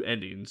 has two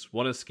endings,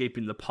 one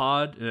escaping the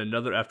pod and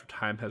another after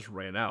time has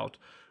ran out.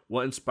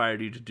 What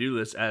inspired you to do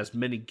this, as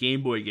many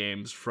Game Boy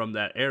games from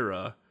that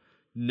era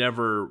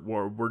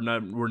were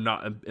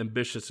not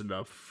ambitious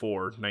enough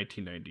for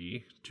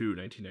 1990 to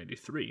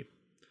 1993.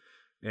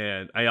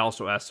 And I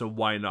also asked him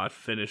why not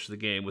finish the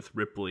game with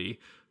Ripley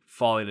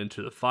falling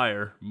into the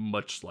fire,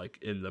 much like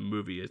in the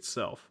movie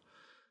itself.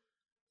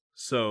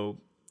 So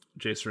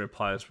Jason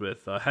replies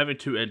with, having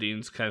two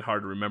endings kind of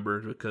hard to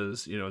remember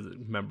because,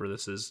 remember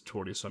this is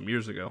 20 some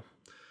years ago.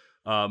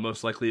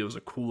 Most likely it was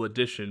a cool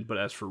addition, but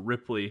as for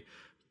Ripley,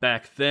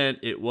 back then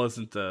it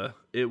wasn't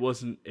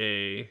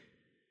a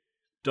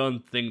done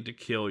thing to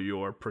kill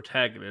your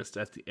protagonist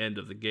at the end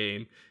of the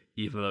game,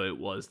 even though it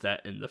was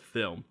that in the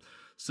film.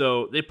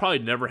 So they probably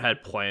never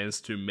had plans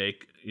to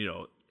make,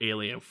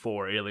 Alien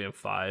 4, Alien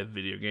 5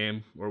 video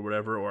game or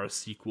whatever, or a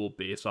sequel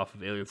based off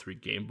of Alien 3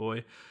 Game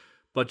Boy.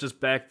 But just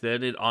back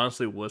then, it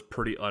honestly was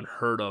pretty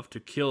unheard of to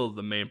kill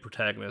the main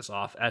protagonist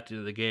off at the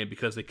end of the game,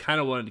 because they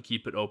kind of wanted to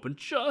keep it open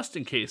just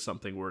in case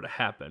something were to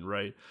happen,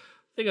 right?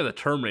 Think of the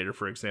Terminator,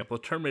 for example.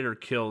 Terminator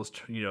kills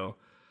Arnold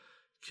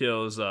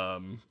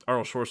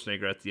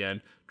Schwarzenegger at the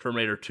end.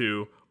 Terminator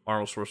 2,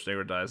 Arnold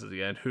Schwarzenegger dies at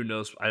the end. Who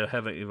knows? I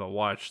haven't even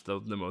watched the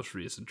most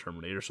recent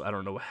Terminator, so I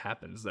don't know what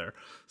happens there.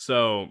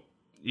 So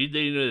they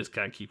just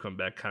kind of keep coming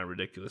back, kind of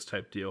ridiculous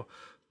type deal.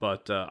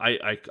 But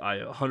I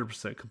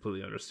 100%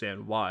 completely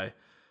understand why.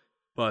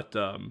 But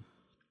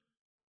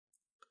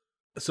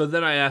so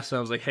then I asked him,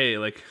 I was like, hey,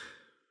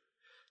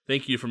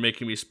 thank you for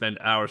making me spend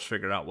hours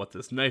figuring out what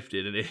this knife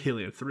did in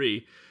Alien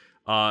 3.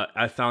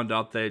 I found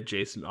out that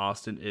Jason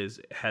Austin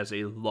has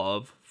a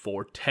love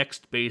for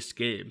text-based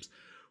games,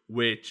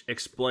 which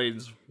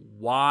explains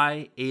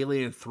why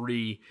Alien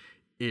 3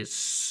 is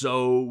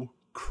so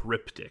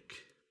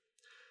cryptic.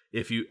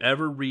 If you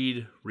ever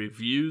read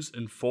reviews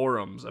and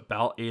forums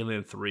about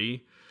Alien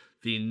 3,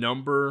 the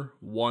number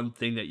one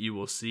thing that you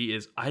will see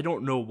is, I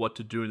don't know what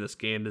to do in this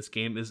game. This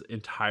game is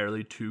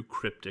entirely too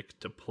cryptic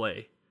to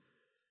play.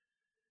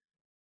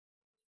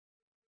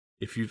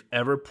 If you've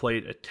ever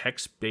played a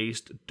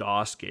text-based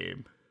DOS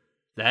game,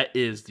 that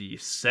is the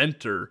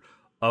center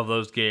of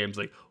those games.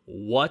 Like,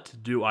 what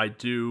do I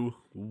do?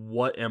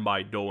 What am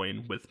I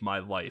doing with my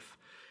life?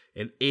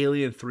 And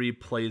Alien 3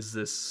 plays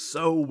this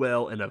so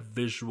well in a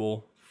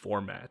visual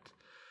format.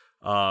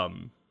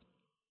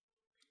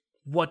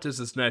 What does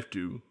this knife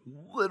do?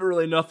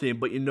 Literally nothing,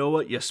 but you know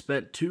what? You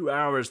spent 2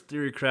 hours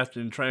theory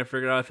crafting and trying to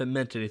figure out if it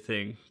meant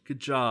anything. Good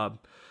job.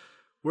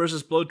 Where's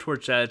this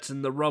blowtorch at? It's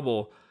in the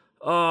rubble.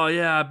 Oh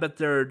yeah, I bet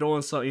they're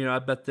doing something, I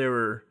bet they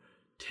were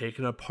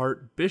taking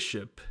apart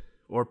Bishop,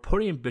 or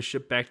putting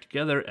Bishop back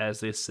together,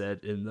 as they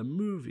said in the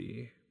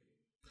movie.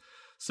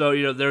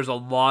 So, there's a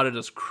lot of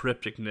just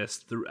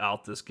crypticness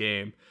throughout this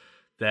game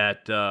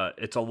that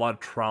it's a lot of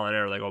trial and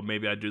error. Like, oh,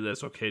 maybe I do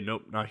this. Okay,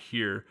 nope, not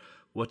here.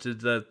 What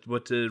did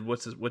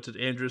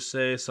Andrew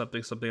say?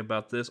 Something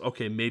about this.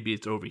 Okay, maybe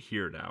it's over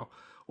here now.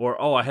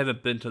 Or, oh, I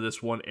haven't been to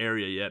this one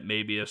area yet.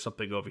 Maybe there's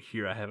something over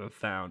here I haven't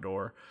found.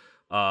 Or,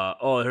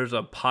 oh, there's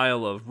a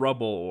pile of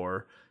rubble.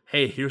 Or,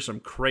 hey, here's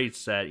some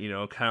crates that,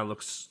 kind of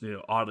looks,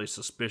 oddly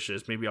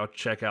suspicious. Maybe I'll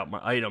check out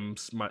my item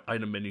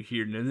menu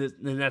here. And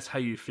then that's how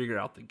you figure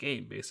out the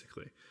game,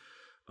 basically.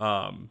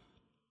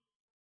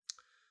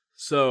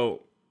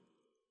 So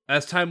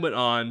as time went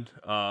on,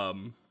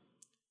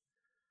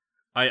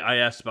 I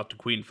asked about the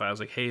Queen fight. I was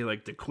like, hey,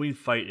 the Queen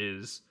fight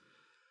is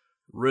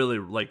really,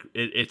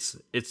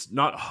 it's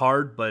not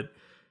hard, but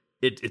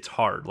it's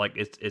hard.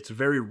 It's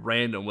very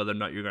random whether or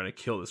not you're going to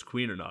kill this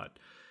queen or not.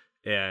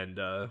 And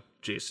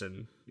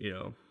Jason,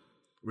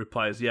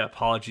 replies, yeah,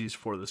 apologies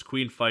for this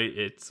queen fight.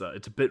 It's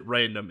a bit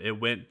random. It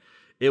went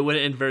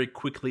in very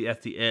quickly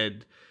at the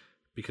end,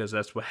 because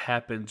that's what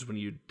happens when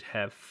you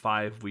have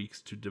 5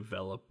 weeks to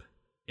develop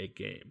a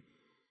game.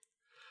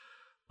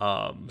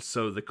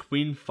 So the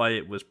queen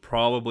fight was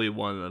probably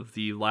one of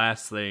the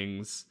last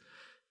things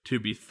to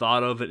be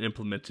thought of and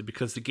implemented,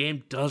 because the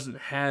game doesn't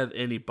have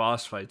any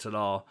boss fights at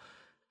all.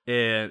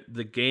 And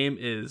the game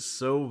is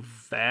so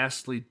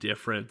vastly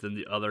different than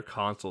the other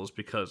consoles,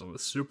 because on the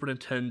Super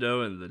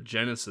Nintendo and the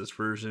Genesis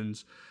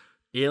versions,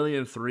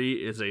 Alien 3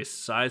 is a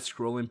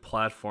side-scrolling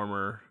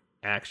platformer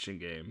action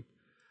game.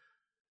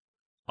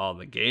 On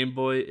the Game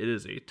Boy, it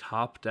is a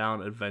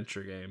top-down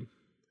adventure game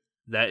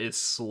that is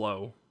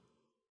slow.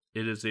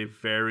 It is a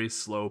very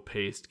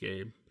slow-paced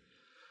game.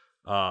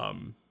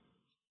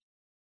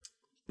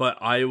 But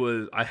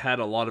I had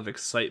a lot of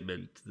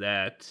excitement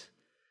that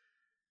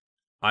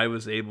I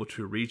was able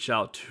to reach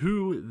out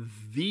to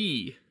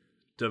the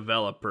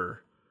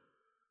developer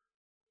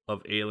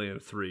of Alien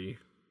 3,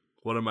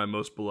 one of my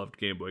most beloved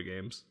Game Boy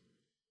games.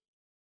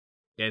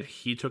 And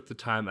he took the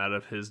time out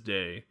of his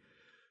day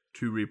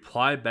to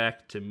reply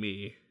back to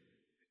me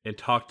and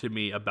talk to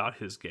me about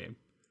his game.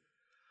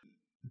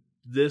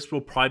 This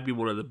will probably be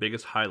one of the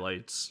biggest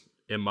highlights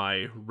in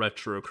my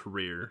retro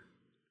career,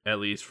 at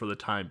least for the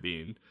time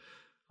being.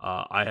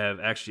 I have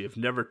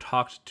never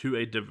talked to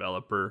a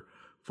developer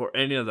for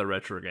any of the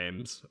retro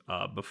games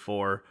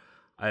before.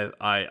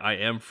 I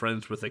am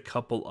friends with a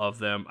couple of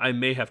them. I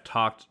may have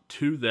talked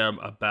to them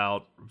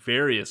about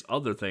various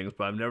other things,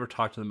 but I've never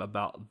talked to them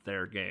about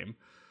their game.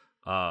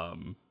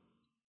 So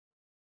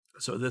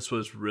this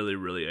was really,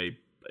 really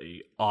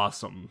a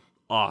awesome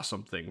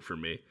thing for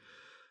me.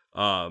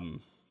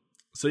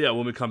 So yeah,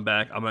 when we come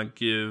back, I'm going to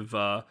give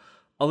a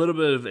little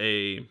bit of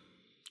a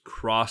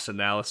cross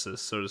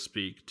analysis, so to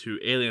speak, to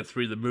Alien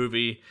 3 the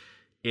movie,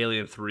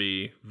 Alien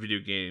 3 video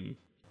game,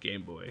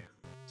 Game Boy.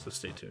 So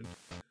stay tuned.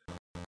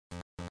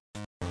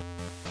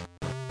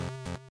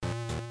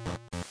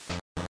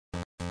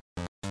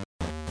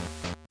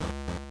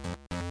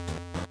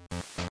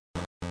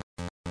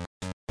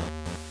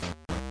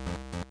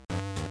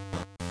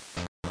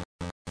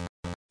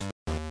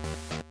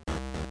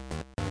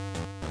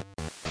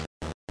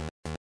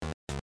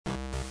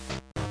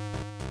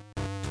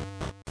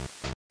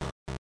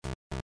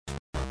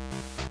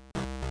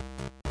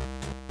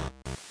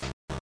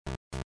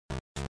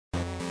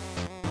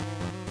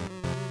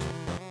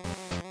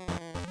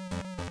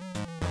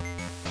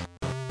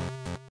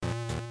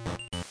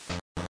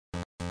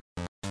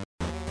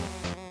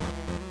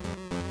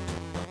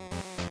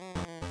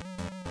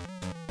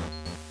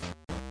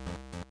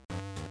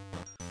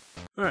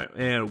 All right,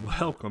 and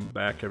welcome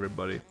back,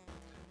 everybody.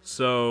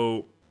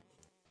 So,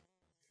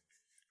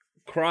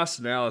 cross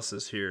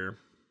analysis here.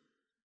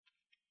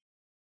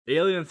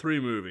 Alien 3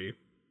 movie.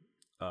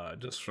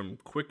 Just from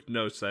quick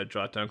notes that I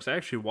jotted down, because I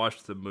actually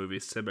watched the movie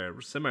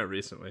semi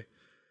recently.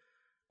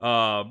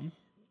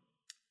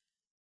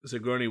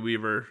 Sigourney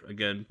Weaver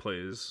again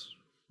plays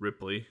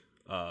Ripley.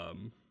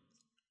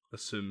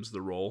 Assumes the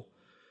role.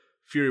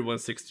 Fury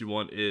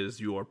 161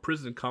 is your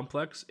prison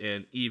complex,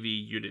 and EV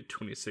Unit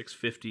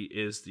 2650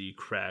 is the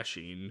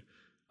crashing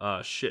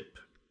ship.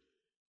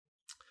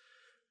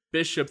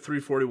 Bishop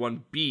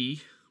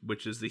 341B,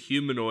 which is the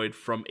humanoid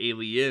from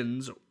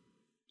Aliens,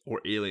 or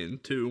Alien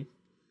 2,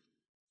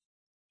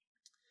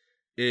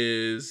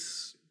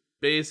 is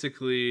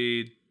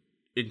basically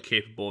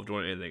incapable of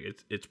doing anything.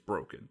 It's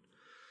broken.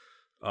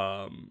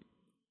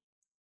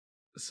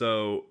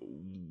 So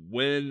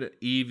when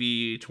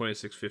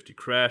EV-2650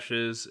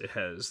 crashes, it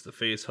has the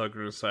face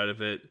hugger inside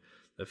of it.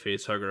 The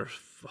face hugger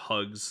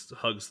hugs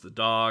the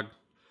dog.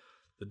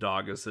 The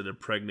dog is then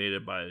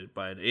impregnated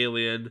by an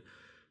alien.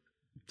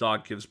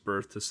 Dog gives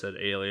birth to said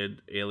alien.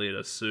 Alien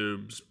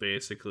assumes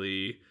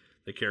basically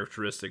the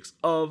characteristics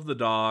of the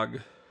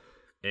dog,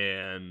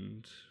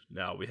 and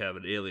now we have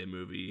an alien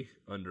movie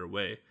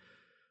underway.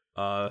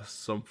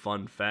 Some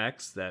fun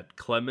facts that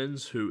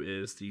Clemens, who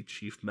is the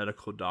chief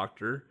medical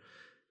doctor,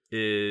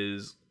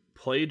 is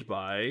played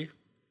by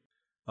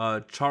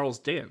Charles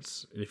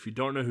Dance. And if you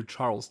don't know who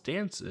Charles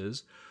Dance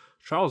is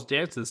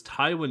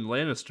Tywin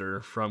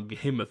Lannister from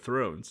Game of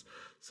Thrones.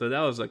 So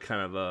that was a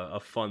kind of a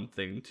fun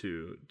thing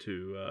to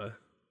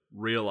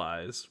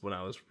realize when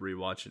I was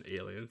rewatching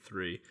Alien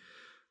 3.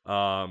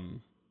 And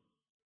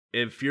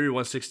Fury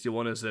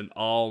 161 is an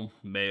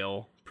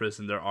all-male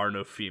prison. There are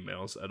no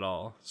females at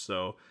all.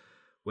 So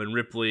when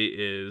Ripley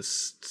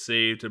is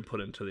saved and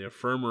put into the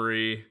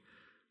infirmary,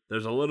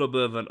 there's a little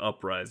bit of an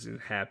uprising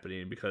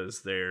happening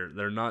because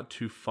they're not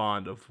too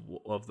fond of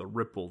the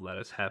ripple that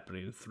is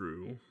happening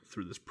through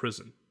this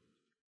prison.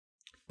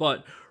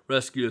 But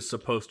rescue is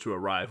supposed to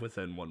arrive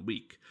within 1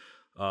 week.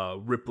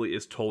 Ripley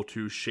is told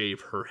to shave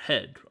her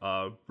head.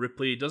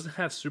 Ripley doesn't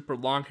have super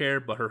long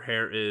hair, but her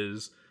hair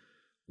is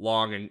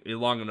long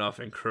enough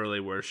and curly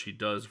where she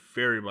does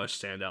very much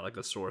stand out like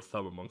a sore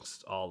thumb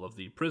amongst all of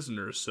the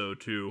prisoners. So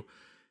to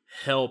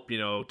help,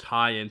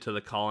 tie into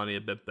the colony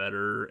a bit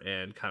better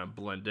and kind of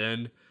blend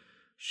in,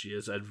 she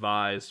is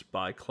advised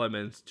by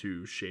Clemens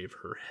to shave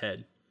her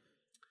head.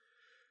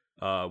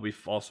 We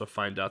also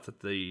find out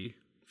that the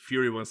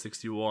Fury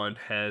 161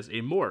 has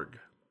a morgue.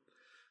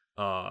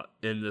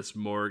 In this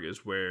morgue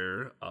is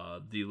where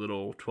the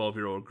little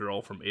 12-year-old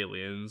girl from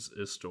Aliens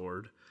is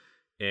stored,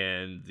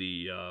 and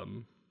the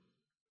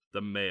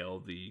male,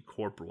 the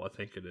corporal, I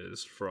think it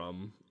is,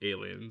 from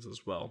Aliens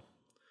as well,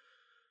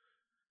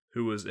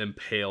 who was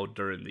impaled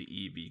during the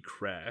EV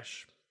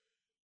crash.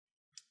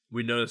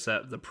 We notice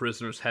that the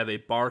prisoners have a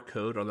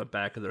barcode on the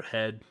back of their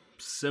head,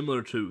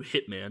 similar to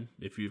Hitman,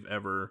 if you've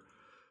ever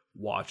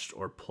watched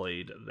or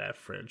played that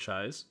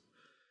franchise.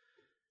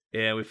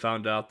 And we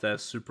found out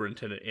that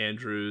Superintendent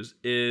Andrews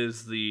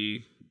is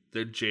the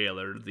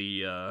jailer,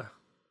 the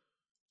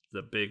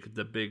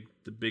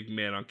big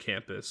man on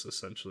campus,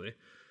 essentially.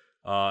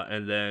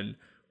 And then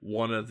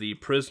one of the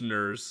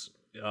prisoners,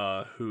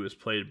 who is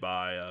played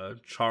by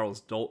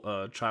Charles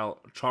Dutton,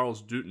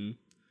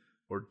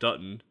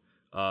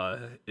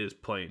 is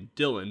playing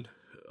Dylan,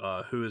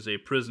 who is a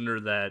prisoner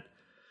that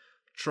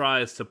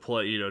tries to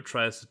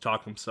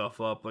talk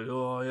himself up, like,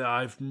 oh yeah,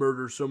 I've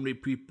murdered so many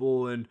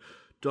people and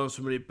done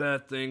so many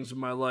bad things in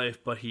my life.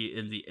 But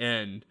in the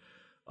end,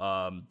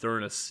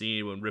 during a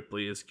scene when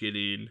Ripley is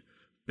getting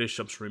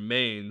Bishop's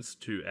remains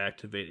to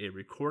activate a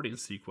recording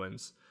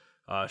sequence,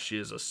 she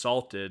is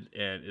assaulted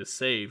and is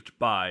saved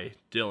by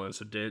Dylan.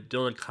 So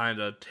Dylan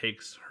kind of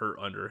takes her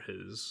under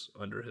his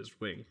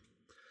wing.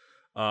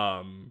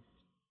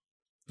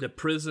 The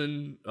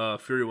prison,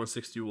 Fury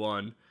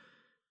 161,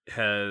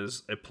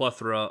 has a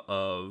plethora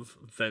of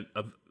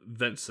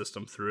vent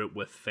system through it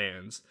with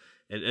fans.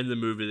 And in the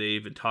movie, they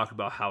even talk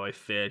about how a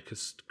fan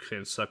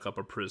can suck up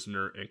a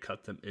prisoner and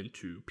cut them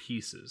into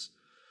pieces.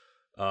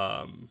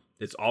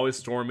 It's always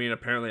storming,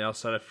 apparently,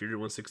 outside of Fury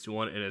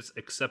 161, and it's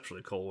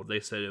exceptionally cold. They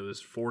said it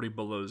was 40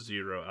 below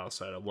zero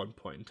outside at one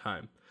point in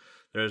time.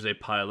 There's a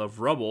pile of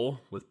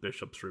rubble with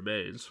Bishop's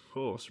remains.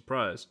 Oh,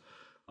 surprise.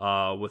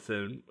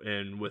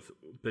 With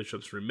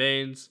Bishop's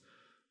remains,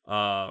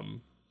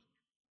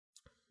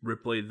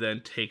 Ripley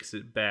then takes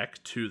it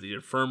back to the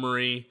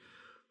infirmary,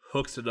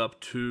 hooks it up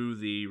to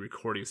the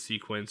recording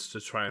sequence to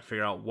try and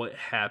figure out what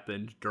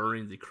happened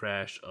during the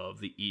crash of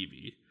the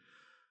Evie.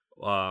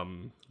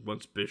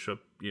 Once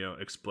Bishop,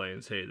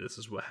 explains, hey, this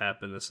is what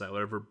happened, this, that,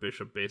 whatever,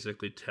 Bishop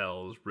basically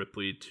tells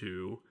Ripley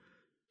to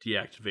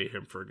deactivate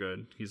him for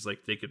good. He's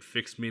like, they could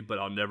fix me, but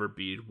I'll never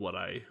be what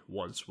I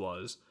once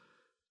was.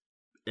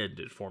 End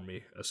it for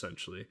me,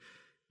 essentially.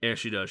 And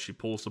she does. She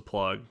pulls the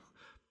plug.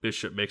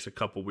 Bishop makes a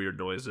couple weird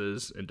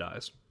noises and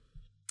dies.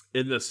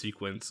 In this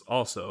sequence,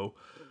 also,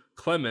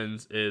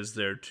 Clemens is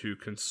there to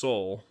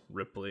console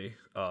Ripley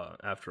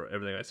after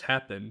everything that's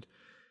happened.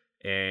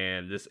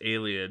 And this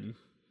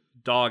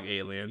dog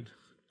alien,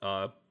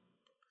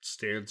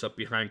 stands up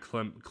behind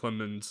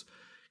Clemens,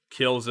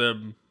 kills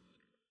him,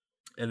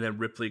 and then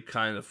Ripley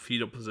kind of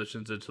fetal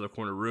positions into the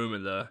corner room,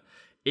 and the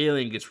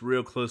alien gets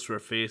real close to her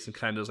face and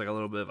kind of does like a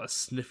little bit of a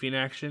sniffing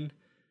action,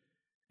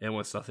 and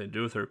wants nothing to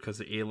do with her because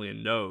the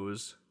alien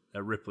knows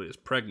that Ripley is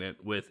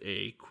pregnant with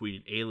a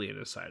queen alien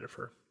inside of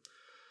her.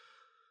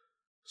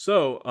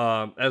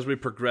 So, as we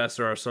progress,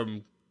 there are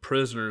some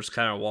prisoners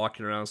kind of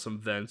walking around some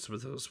vents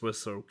with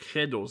some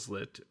candles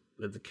lit,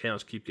 and the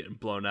candles keep getting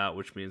blown out,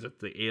 which means that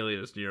the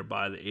alien is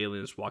nearby. The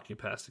alien is walking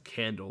past the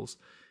candles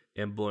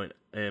and blowing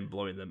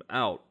them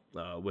out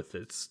with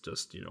its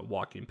just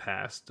walking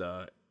past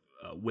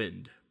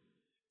wind.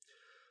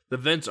 The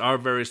vents are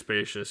very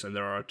spacious, and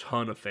there are a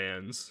ton of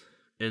fans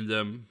in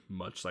them,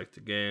 much like the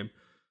game.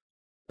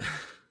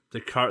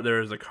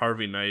 There is a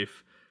carving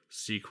knife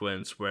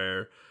sequence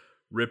where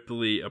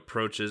Ripley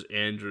approaches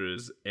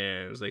Andrews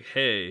and is like,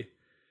 hey,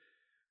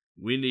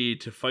 we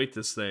need to fight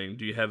this thing.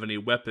 Do you have any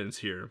weapons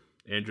here?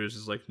 Andrews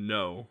is like,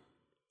 no.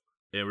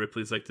 And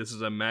Ripley's like, this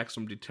is a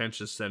maximum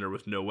detention center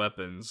with no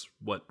weapons.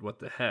 What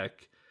the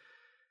heck?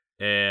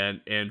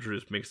 And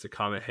Andrews makes the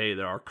comment, hey,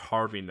 there are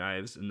carving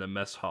knives in the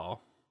mess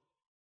hall.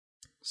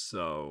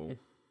 So,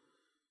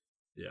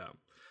 yeah.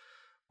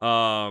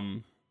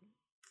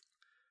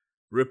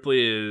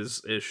 Ripley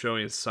is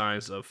showing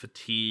signs of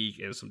fatigue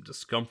and some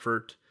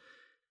discomfort.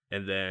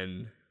 And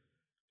then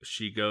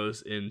she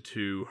goes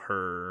into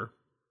her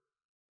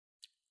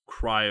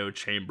cryo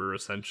chamber,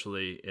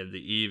 essentially, in the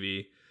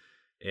Evie,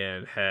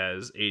 and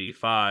has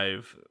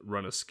 85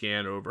 run a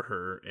scan over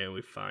her, and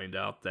we find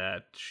out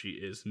that she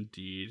is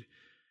indeed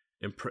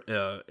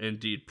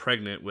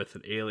pregnant with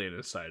an alien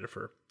inside of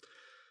her.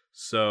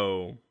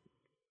 So,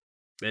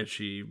 and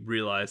she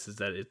realizes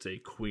that it's a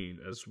queen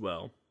as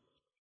well.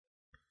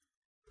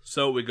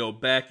 So we go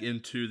back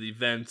into the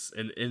vents,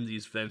 and in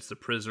these vents, the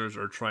prisoners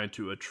are trying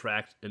to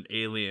attract an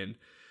alien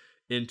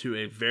into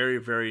a very,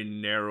 very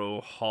narrow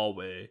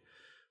hallway,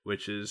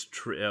 which is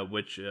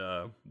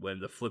when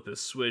the flip is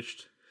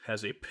switched,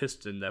 has a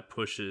piston that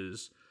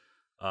pushes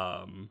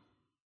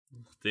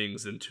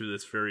things into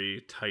this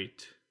very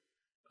tight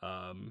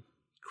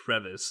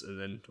crevice,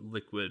 and then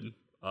liquid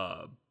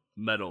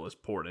metal is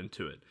poured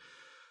into it.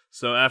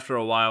 So after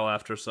a while,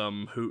 after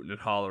some hooting and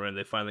hollering,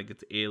 they finally get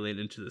the alien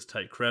into this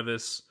tight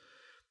crevice,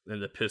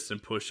 and the piston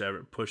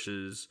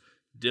pushes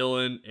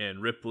Dylan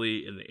and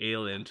Ripley and the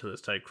alien into this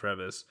tight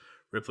crevice.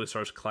 Ripley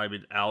starts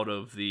climbing out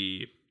of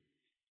the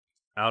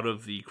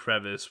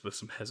crevice with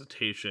some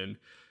hesitation.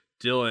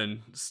 Dylan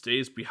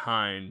stays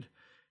behind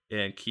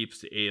and keeps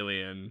the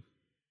alien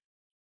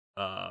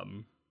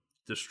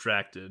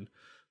distracted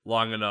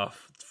long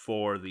enough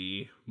for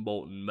the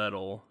molten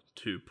metal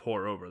to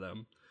pour over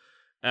them.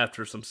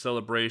 After some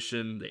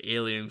celebration, the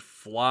alien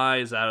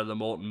flies out of the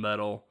molten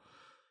metal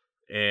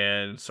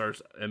and starts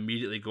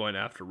immediately going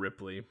after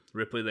Ripley.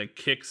 Ripley then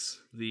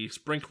kicks the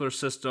sprinkler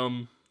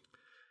system,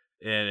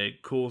 and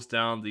it cools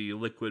down the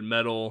liquid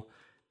metal,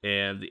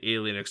 and the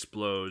alien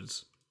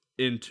explodes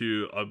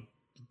into a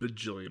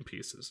bajillion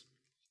pieces.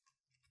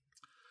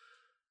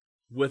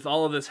 With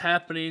all of this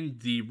happening,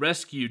 the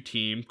rescue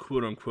team,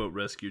 quote-unquote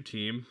rescue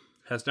team,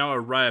 has now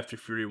arrived to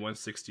Fury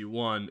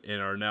 161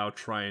 and are now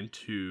trying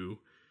to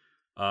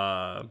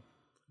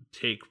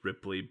take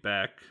Ripley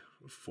back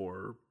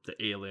for the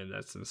alien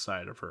that's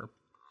inside of her.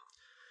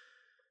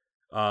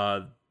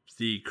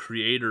 the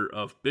creator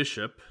of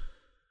Bishop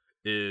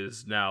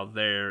is now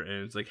there,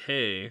 and it's like,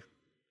 hey,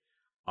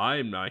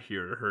 I'm not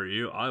here to hurt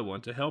you. I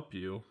want to help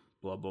you.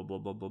 Blah, blah, blah,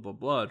 blah, blah, blah,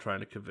 blah.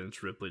 Trying to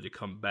convince Ripley to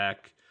come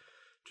back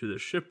to the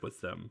ship with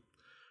them.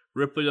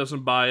 Ripley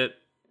doesn't buy it.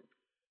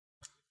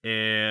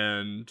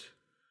 And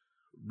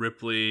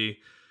Ripley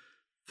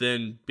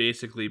then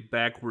basically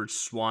backwards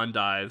swan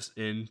dives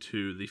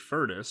into the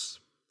furnace.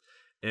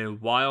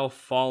 And while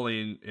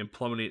falling and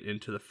plummeting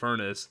into the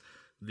furnace,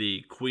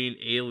 the queen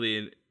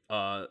alien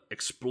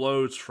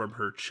explodes from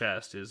her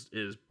chest,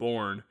 is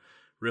born.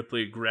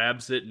 Ripley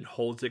grabs it and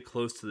holds it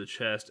close to the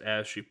chest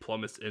as she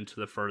plummets into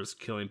the furnace,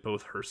 killing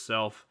both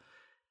herself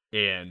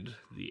and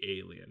the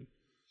alien.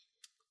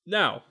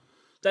 Now,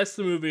 that's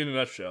the movie in a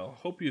nutshell.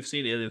 Hope you've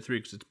seen Alien 3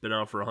 because it's been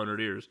out for 100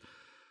 years.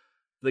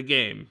 The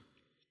game.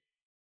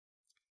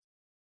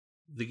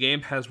 The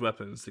game has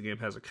weapons. The game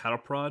has a cattle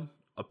prod,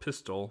 a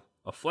pistol,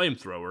 a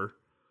flamethrower,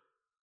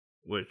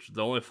 which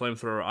the only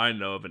flamethrower I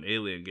know of in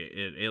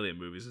Alien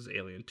movies is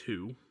Alien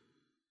 2.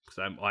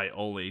 Because I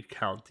only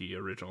count the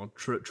original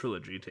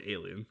trilogy to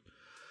Alien.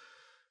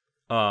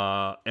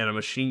 And a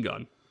machine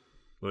gun,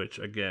 which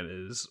again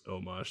is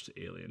homage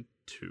to Alien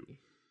 2.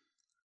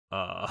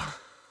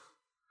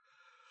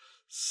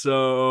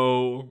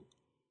 So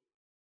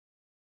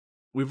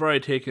we've already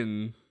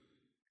taken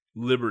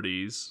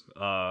liberties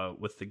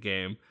with the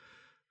game,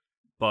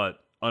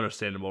 but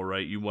understandable,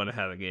 right? You want to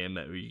have a game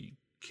that we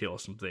kill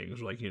some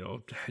things, like,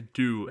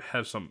 do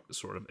have some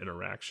sort of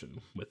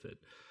interaction with it.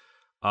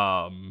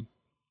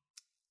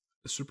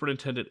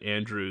 Superintendent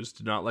Andrews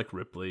did not like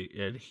Ripley,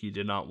 and he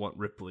did not want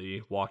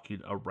Ripley walking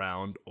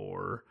around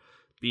or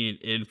being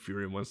in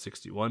Fury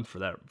 161 for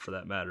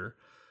that matter.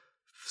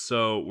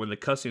 So when the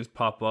cutscenes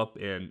pop up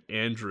and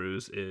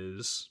Andrews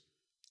is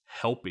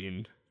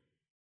helping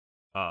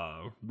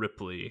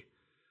Ripley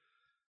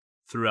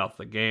throughout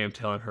the game,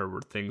 telling her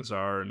where things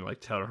are and like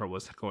telling her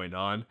what's going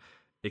on,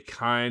 it's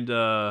kind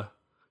of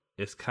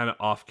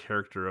off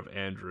character of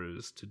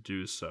Andrews to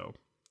do so.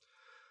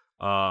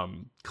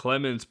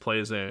 Clemens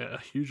plays a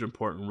huge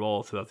important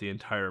role throughout the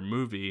entire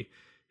movie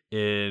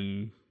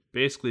in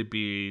basically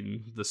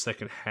being the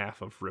second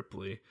half of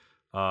Ripley,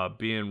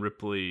 being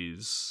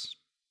Ripley's,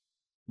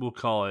 we'll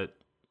call it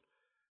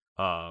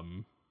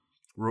the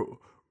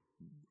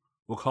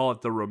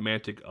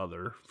romantic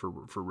other for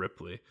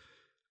Ripley,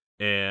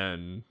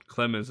 and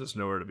Clemens is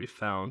nowhere to be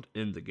found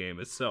in the game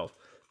itself.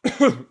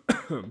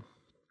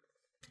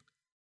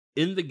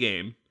 In the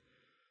game,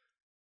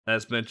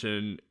 as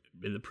mentioned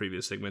in the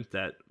previous segment,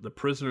 that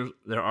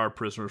there are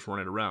prisoners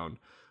running around.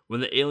 When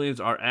the aliens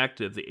are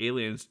active, the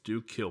aliens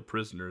do kill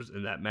prisoners,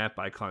 and that map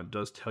icon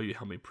does tell you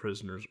how many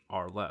prisoners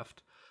are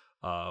left,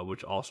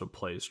 which also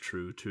plays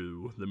true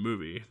to the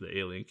movie. The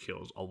alien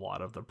kills a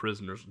lot of the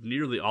prisoners,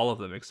 nearly all of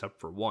them except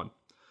for one.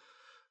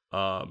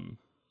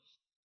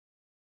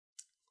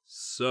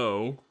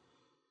 So,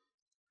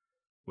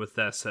 with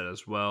that said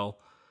as well,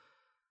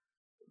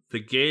 the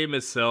game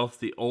itself,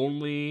 the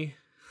only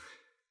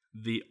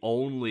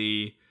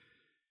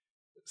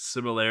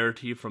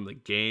similarity from the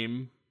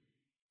game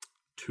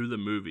to the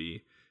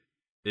movie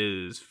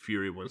is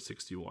Fury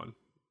 161.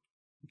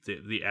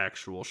 The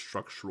actual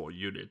structural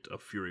unit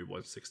of Fury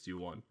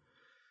 161.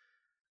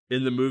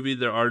 In the movie,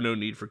 there are no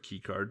need for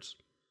keycards.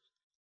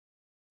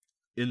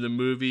 In the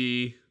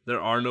movie,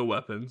 there are no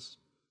weapons.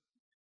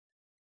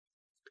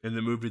 In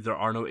the movie, there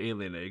are no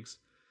alien eggs.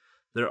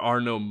 There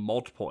are no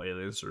multiple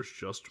aliens, there's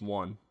just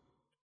one.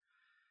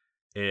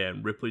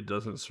 And Ripley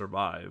doesn't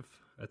survive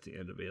at the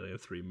end of Alien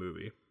 3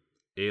 movie.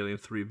 Alien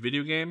 3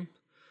 video game,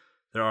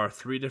 there are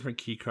 3 different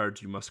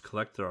keycards you must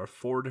collect. There are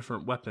 4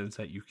 different weapons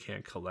that you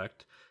can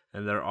collect.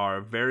 And there are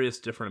various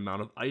different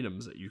amount of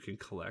items that you can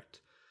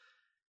collect.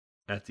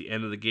 At the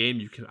end of the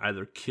game, you can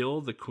either kill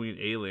the Queen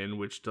Alien,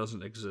 which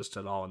doesn't exist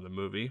at all in the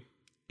movie,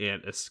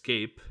 and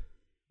escape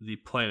the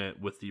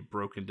planet with the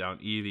broken down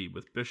Evie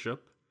with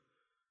Bishop,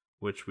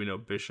 which we know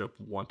Bishop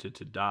wanted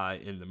to die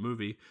in the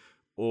movie,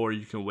 or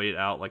you can wait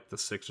out like the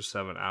 6 or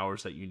 7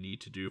 hours that you need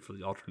to do for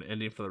the alternate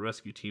ending for the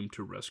rescue team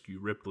to rescue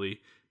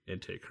Ripley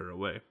and take her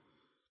away.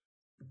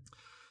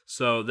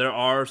 So there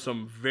are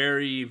some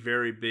very,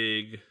 very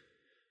big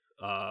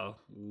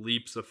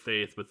leaps of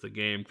faith with the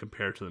game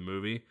compared to the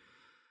movie.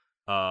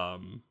 But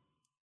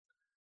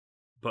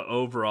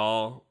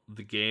overall,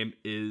 the game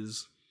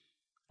is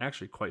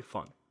actually quite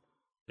fun.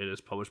 It is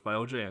published by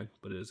OJN,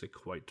 but it is a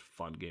quite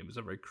fun game. It's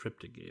a very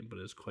cryptic game, but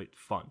it is quite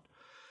fun.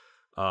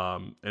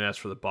 And as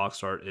for the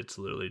box art, it's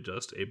literally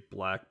just a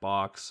black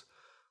box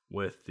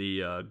with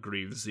the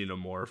green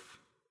xenomorph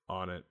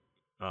on it,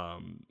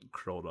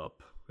 curled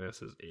up.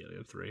 This is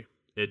Alien 3.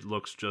 It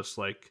looks just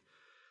like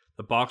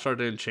the box art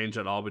didn't change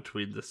at all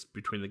between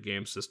the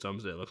game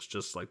systems. It looks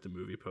just like the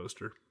movie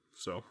poster.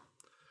 So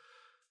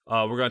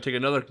we're going to take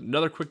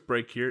another quick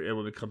break here, and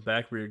when we come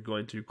back, we're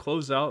going to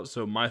close out.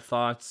 So my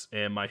thoughts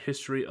and my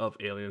history of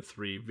Alien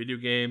 3 video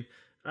game.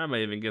 I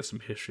might even give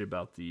some history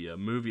about the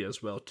movie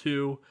as well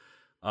too.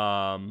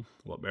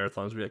 What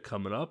marathons we got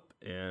coming up,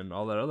 and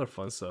all that other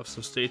fun stuff.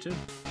 So stay tuned.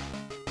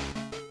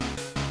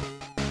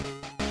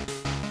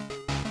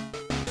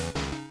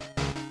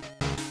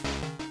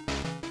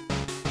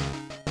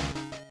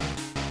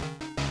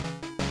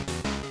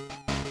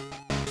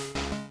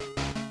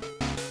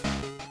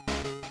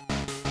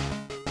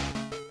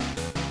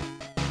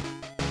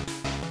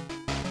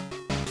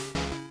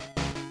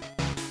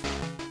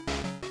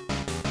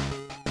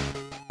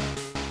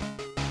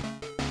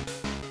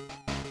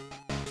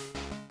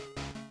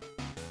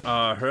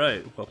 All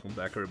right, welcome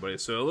back, everybody.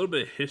 So a little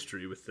bit of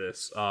history with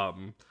this. I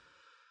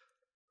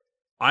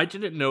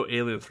didn't know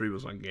Alien 3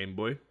 was on Game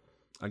Boy.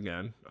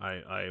 Again,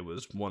 I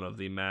was one of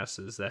the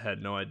masses that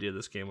had no idea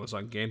this game was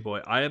on Game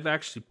Boy. I have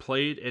actually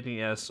played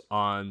NES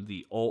on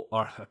the old.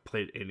 Or I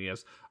played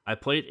NES. I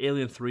played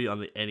Alien 3 on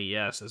the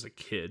NES as a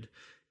kid,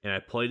 and I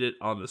played it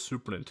on the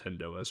Super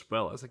Nintendo as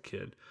well as a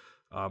kid.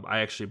 I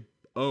actually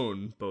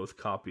own both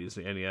copies,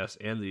 the NES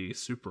and the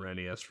Super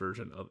NES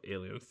version of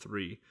Alien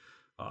 3.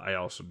 I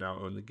also now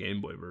own the Game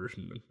Boy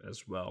version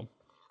as well.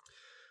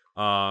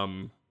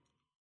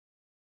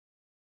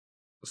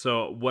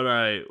 So what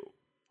I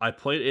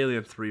played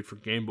Alien 3 for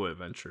Game Boy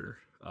Adventure.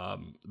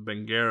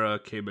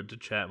 Bengara came into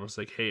chat and was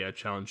like, "Hey, I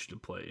challenge you to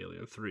play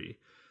Alien 3,"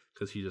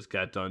 because he just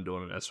got done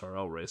doing an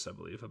SRL race, I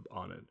believe,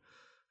 on it.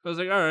 I was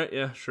like, "All right,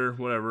 yeah, sure,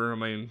 whatever. I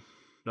mean,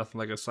 nothing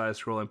like a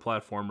side-scrolling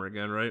platformer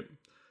again, right?"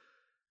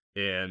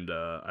 And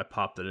I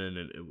popped it in,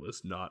 and it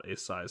was not a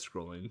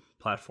side-scrolling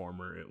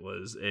platformer. It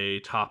was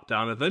a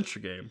top-down adventure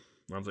game.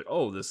 I was like,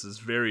 "Oh, this is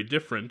very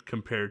different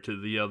compared to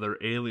the other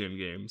Alien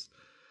games."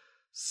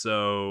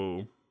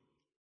 So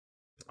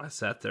I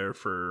sat there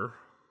for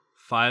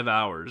 5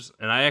 hours,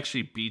 and I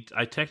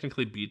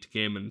technically beat the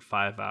game in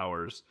 5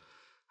 hours.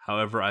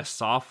 However, I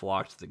soft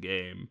locked the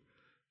game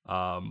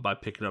by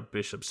picking up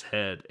Bishop's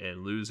head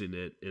and losing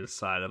it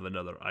inside of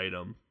another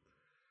item.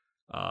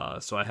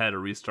 So I had to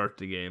restart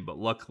the game, but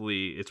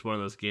luckily it's one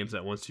of those games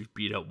that once you've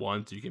beat it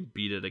once, you can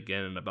beat it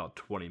again in about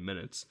 20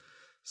 minutes.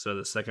 So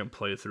the second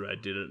playthrough, I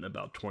did it in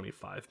about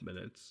 25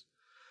 minutes.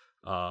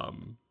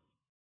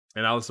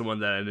 And I was the one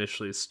that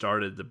initially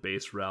started the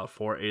base route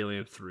for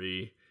Alien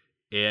 3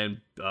 and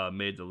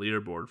made the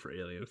leaderboard for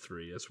Alien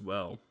 3 as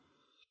well.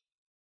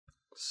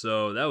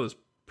 So that was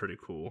pretty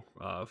cool.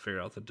 Figure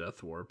out the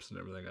death warps and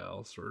everything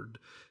else, or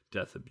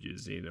death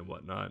abusing and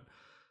whatnot.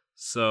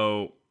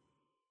 So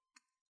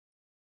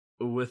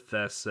with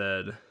that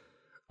said,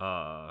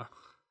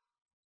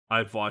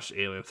 I've watched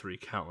Alien 3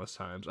 countless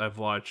times. I've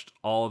watched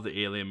all of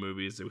the Alien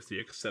movies with the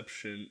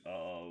exception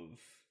of...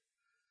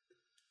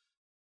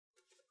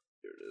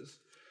 Here it is.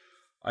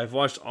 I've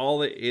watched all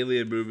the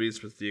Alien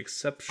movies with the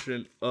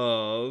exception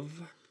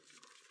of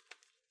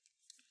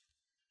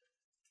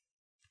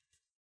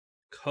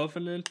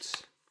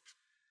Covenant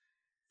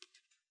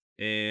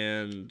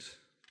and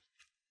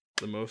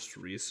the most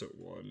recent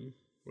one,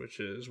 which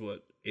is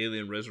what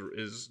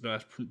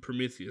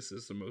Prometheus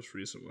is the most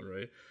recent one,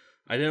 right?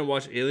 I didn't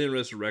watch Alien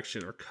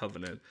Resurrection or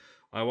Covenant.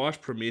 I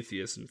watched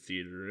Prometheus in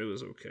theater. It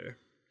was okay.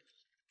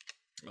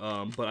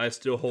 But I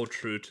still hold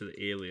true to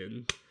the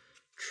Alien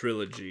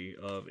trilogy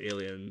of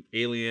Aliens,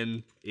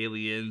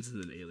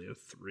 and then Alien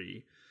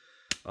 3.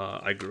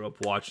 I grew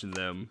up watching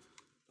them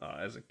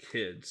as a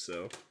kid,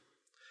 so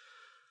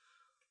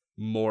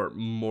more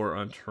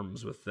on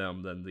terms with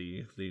them than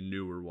the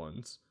newer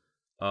ones.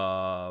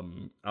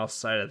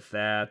 Outside of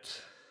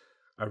that,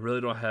 I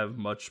really don't have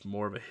much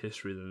more of a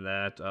history than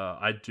that.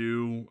 I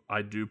do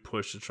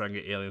push to try and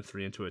get Alien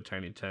 3 into a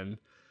Tiny 10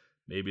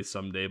 maybe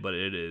someday, but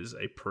it is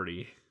a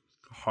pretty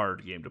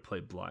hard game to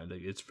play blind.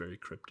 It's very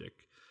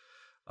cryptic.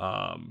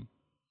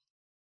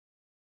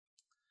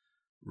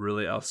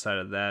 Really outside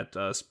of that,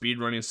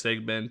 speedrunning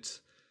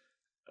segment,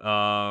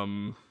 I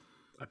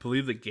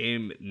believe the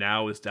game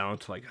now is down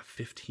to like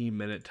a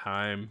 15-minute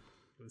time.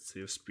 Let's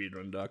see if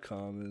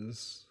speedrun.com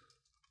is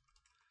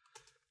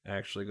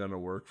actually gonna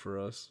work for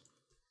us.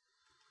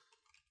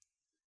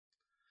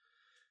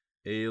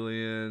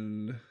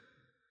 Alien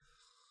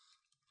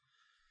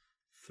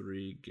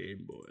 3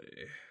 Game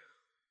Boy.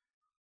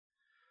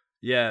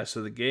 Yeah,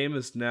 so the game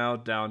is now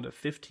down to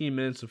 15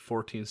 minutes and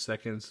 14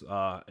 seconds,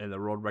 and the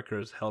world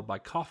record is held by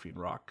Coughing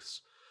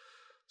Rocks.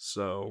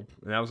 So,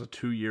 and that was a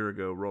 2-year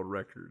ago world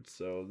record.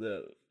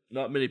 So,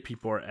 not many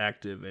people are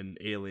active in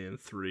Alien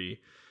 3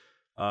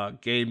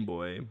 Game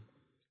Boy,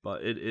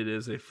 but it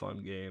is a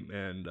fun game.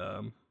 And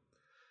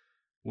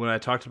when I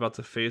talked about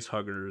the face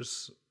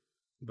huggers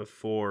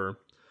before,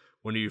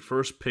 when you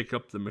first pick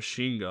up the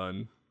machine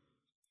gun,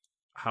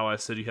 how I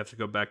said you have to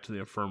go back to the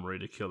infirmary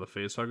to kill the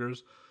face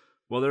huggers.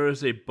 Well, there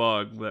is a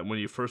bug that when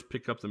you first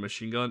pick up the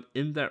machine gun,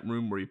 in that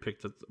room where you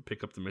pick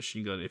up the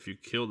machine gun, if you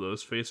kill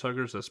those face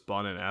huggers that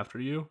spawn in after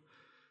you,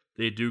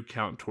 they do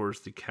count towards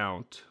the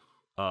count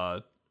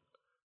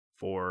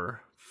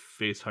for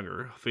face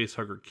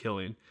hugger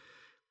killing.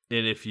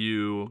 And if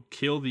you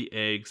kill the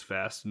eggs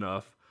fast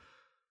enough,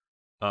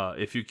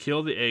 if you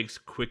kill the eggs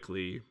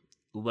quickly,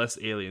 less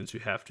aliens you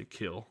have to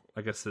kill.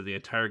 Like I said, the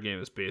entire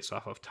game is based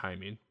off of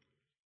timing.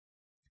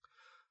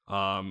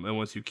 And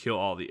once you kill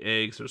all the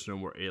eggs, there's no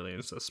more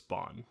aliens that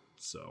spawn.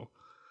 So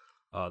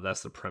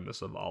that's the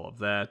premise of all of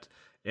that.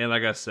 And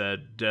like I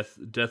said,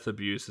 death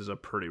abuse is a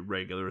pretty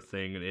regular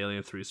thing in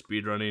Alien 3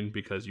 speedrunning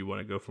because you want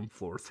to go from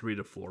floor 3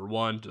 to floor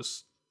 1,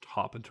 just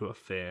hop into a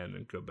fan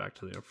and go back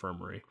to the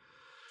infirmary.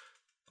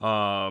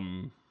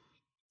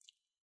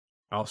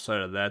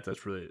 Outside of that,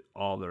 that's really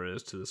all there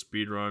is to the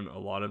speedrun. A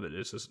lot of it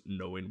is just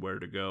knowing where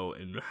to go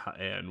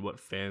and what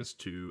fans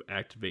to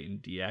activate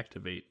and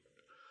deactivate.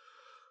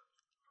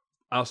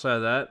 Outside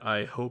of that,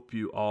 I hope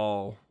you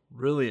all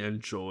really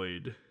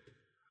enjoyed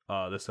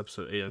this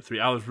episode Alien 3.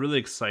 I was really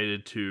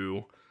excited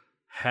to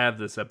have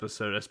this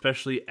episode,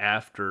 especially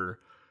after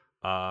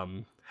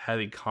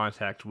having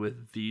contact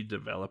with the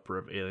developer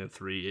of Alien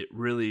 3. It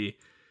really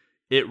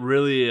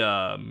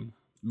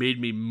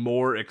made me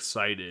more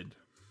excited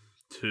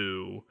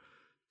to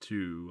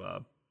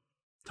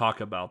talk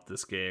about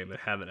this game and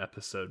have an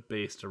episode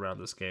based around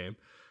this game.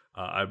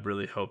 I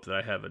really hope that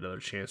I have another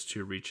chance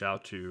to reach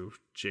out to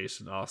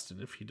Jason Austin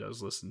if he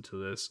does listen to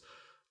this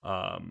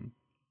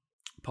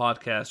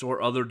podcast,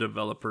 or other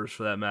developers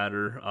for that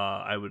matter.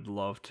 I would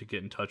love to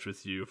get in touch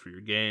with you for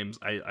your games.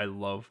 I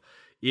love,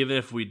 even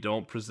if we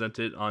don't present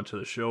it onto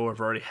the show or have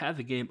already had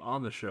the game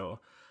on the show,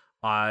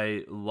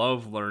 I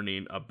love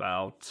learning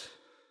about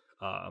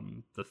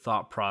the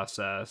thought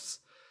process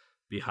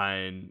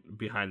behind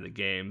the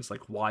games,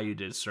 like why you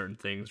did certain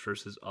things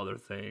versus other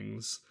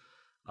things.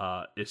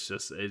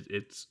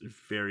 It's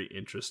very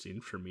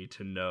interesting for me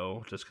to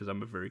know, just because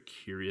I'm a very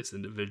curious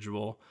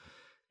individual,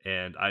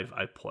 and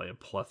I play a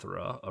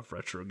plethora of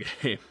retro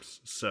games.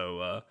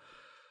 So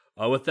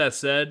with that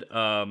said,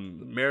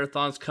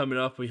 marathons coming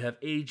up. We have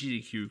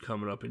AGDQ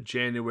coming up in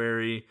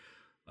January.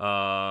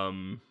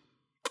 It's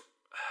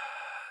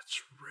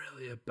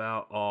really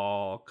about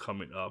all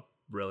coming up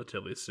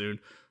relatively soon.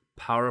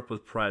 Power Up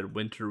with Pride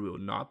Winter will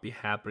not be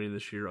happening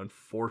this year,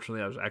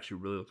 unfortunately. I was actually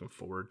really looking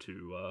forward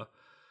to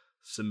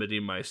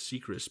submitting my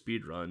secret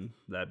speed run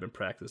that I've been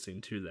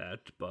practicing to that,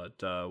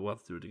 but we'll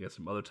have to do it again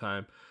some other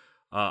time.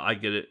 I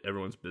get it,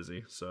 everyone's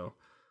busy. So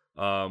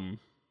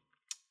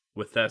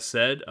with that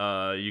said,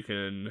 you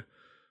can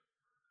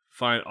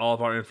find all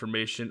of our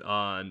information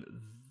on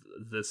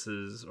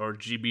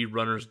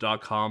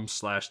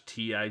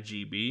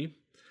gbrunners.com/TIGB,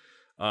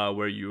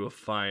 where you will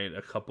find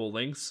a couple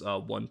links,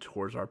 one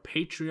towards our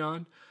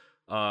Patreon.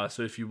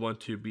 So if you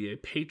want to be a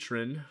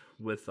patron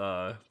with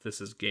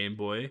This Is Game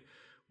Boy,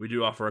 we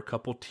do offer a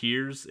couple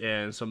tiers,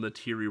 and some of the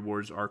tier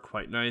rewards are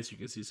quite nice. You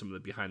can see some of the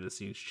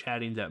behind-the-scenes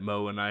chatting that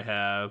Mo and I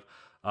have,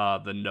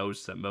 the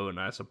notes that Mo and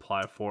I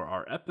supply for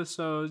our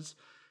episodes,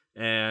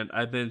 and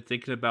I've been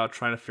thinking about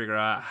trying to figure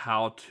out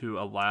how to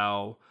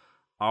allow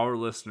our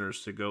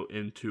listeners to go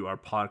into our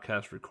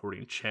podcast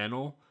recording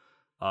channel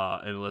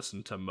and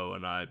listen to Mo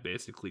and I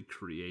basically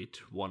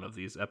create one of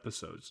these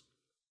episodes.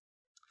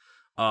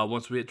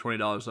 Once we hit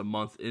 $20 a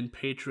month in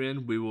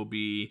Patreon, we will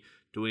be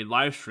doing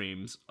live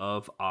streams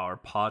of our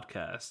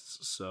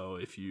podcasts. So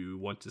if you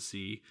want to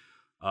see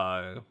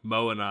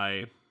Mo and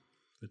I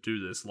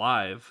do this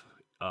live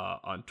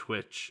on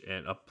Twitch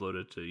and upload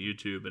it to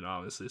YouTube and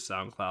obviously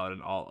SoundCloud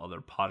and all other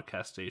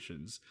podcast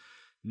stations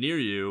near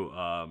you,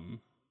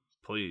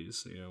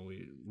 please,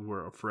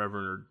 we're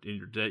forever in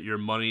your debt. Your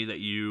money that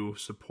you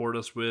support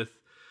us with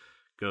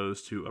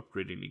goes to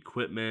upgrading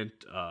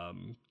equipment,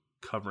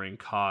 covering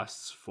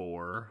costs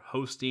for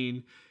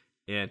hosting,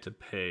 and to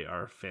pay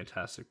our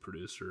fantastic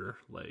producer,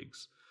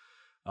 Legs.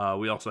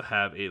 We also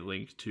have a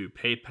link to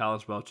PayPal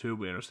as well, too.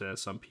 We understand that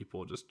some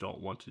people just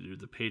don't want to do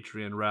the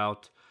Patreon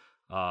route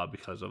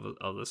because of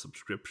the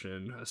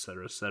subscription,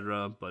 etc.,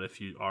 etc. But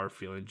if you are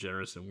feeling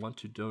generous and want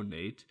to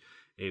donate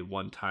a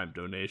one-time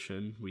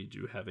donation, we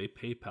do have a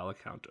PayPal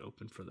account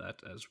open for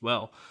that as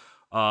well.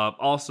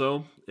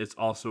 Also, it's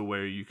also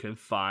where you can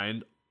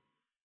find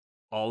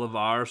all of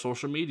our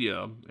social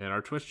media and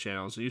our Twitch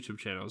channels and YouTube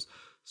channels.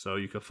 So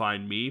you can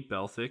find me,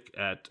 Belthic,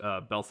 at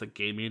Belthic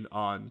Gaming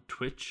on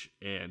Twitch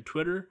and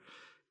Twitter.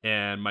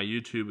 And my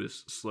YouTube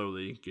is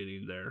slowly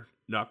getting there.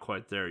 Not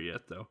quite there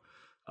yet, though.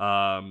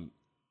 And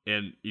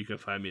you can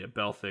find me at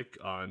Belthic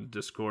on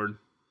Discord.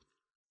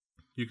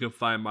 You can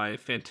find my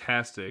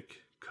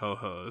fantastic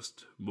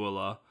co-host,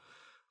 Mullah,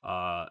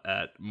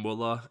 at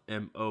Mullah,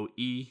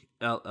 MOELLEUH,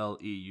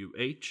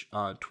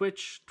 on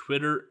Twitch,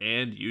 Twitter,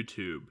 and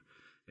YouTube.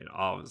 And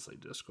obviously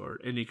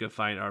Discord. And you can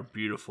find our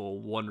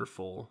beautiful,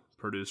 wonderful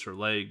producer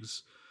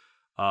Legs,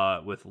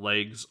 with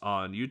Legs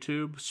on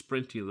YouTube,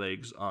 Sprinty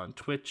Legs on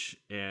Twitch,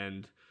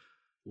 and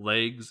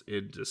Legs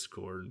in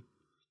Discord.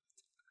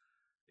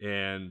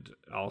 And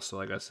also,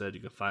 like I said,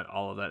 you can find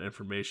all of that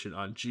information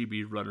on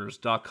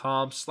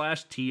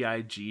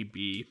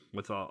gbrunners.com/TIGB,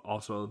 with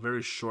also a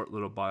very short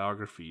little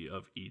biography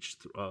of each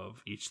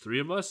three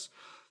of us,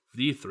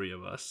 the three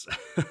of us.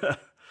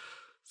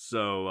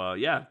 So,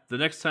 yeah, the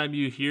next time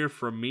you hear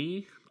from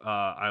me,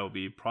 I will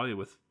be probably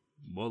with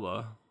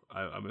Mullah,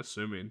 I'm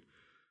assuming,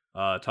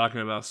 talking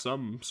about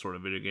some sort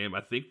of video game.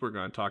 I think we're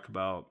going to talk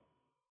about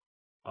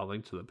A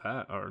Link to the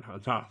Past, or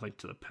not A Link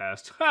to the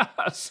Past,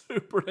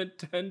 Super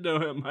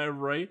Nintendo, am I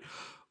right?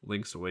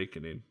 Link's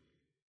Awakening.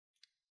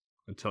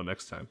 Until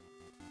next time.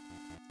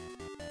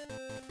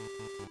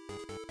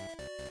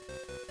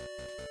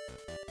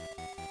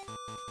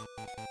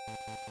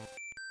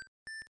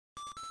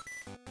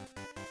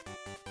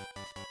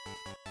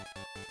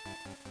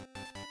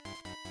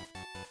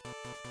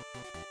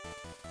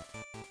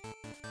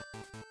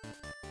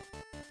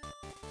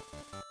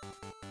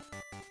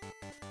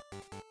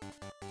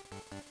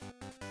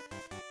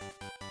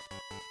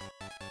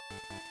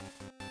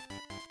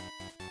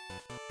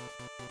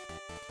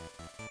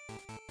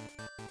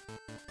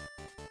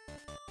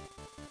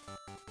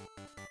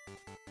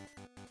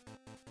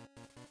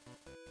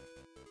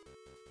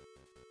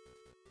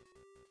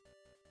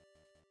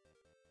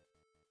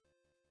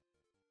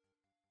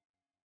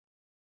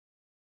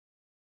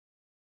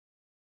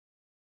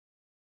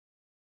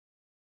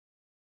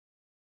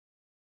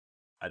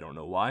 I don't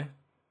know why,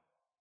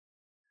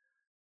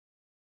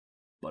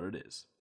 but it is.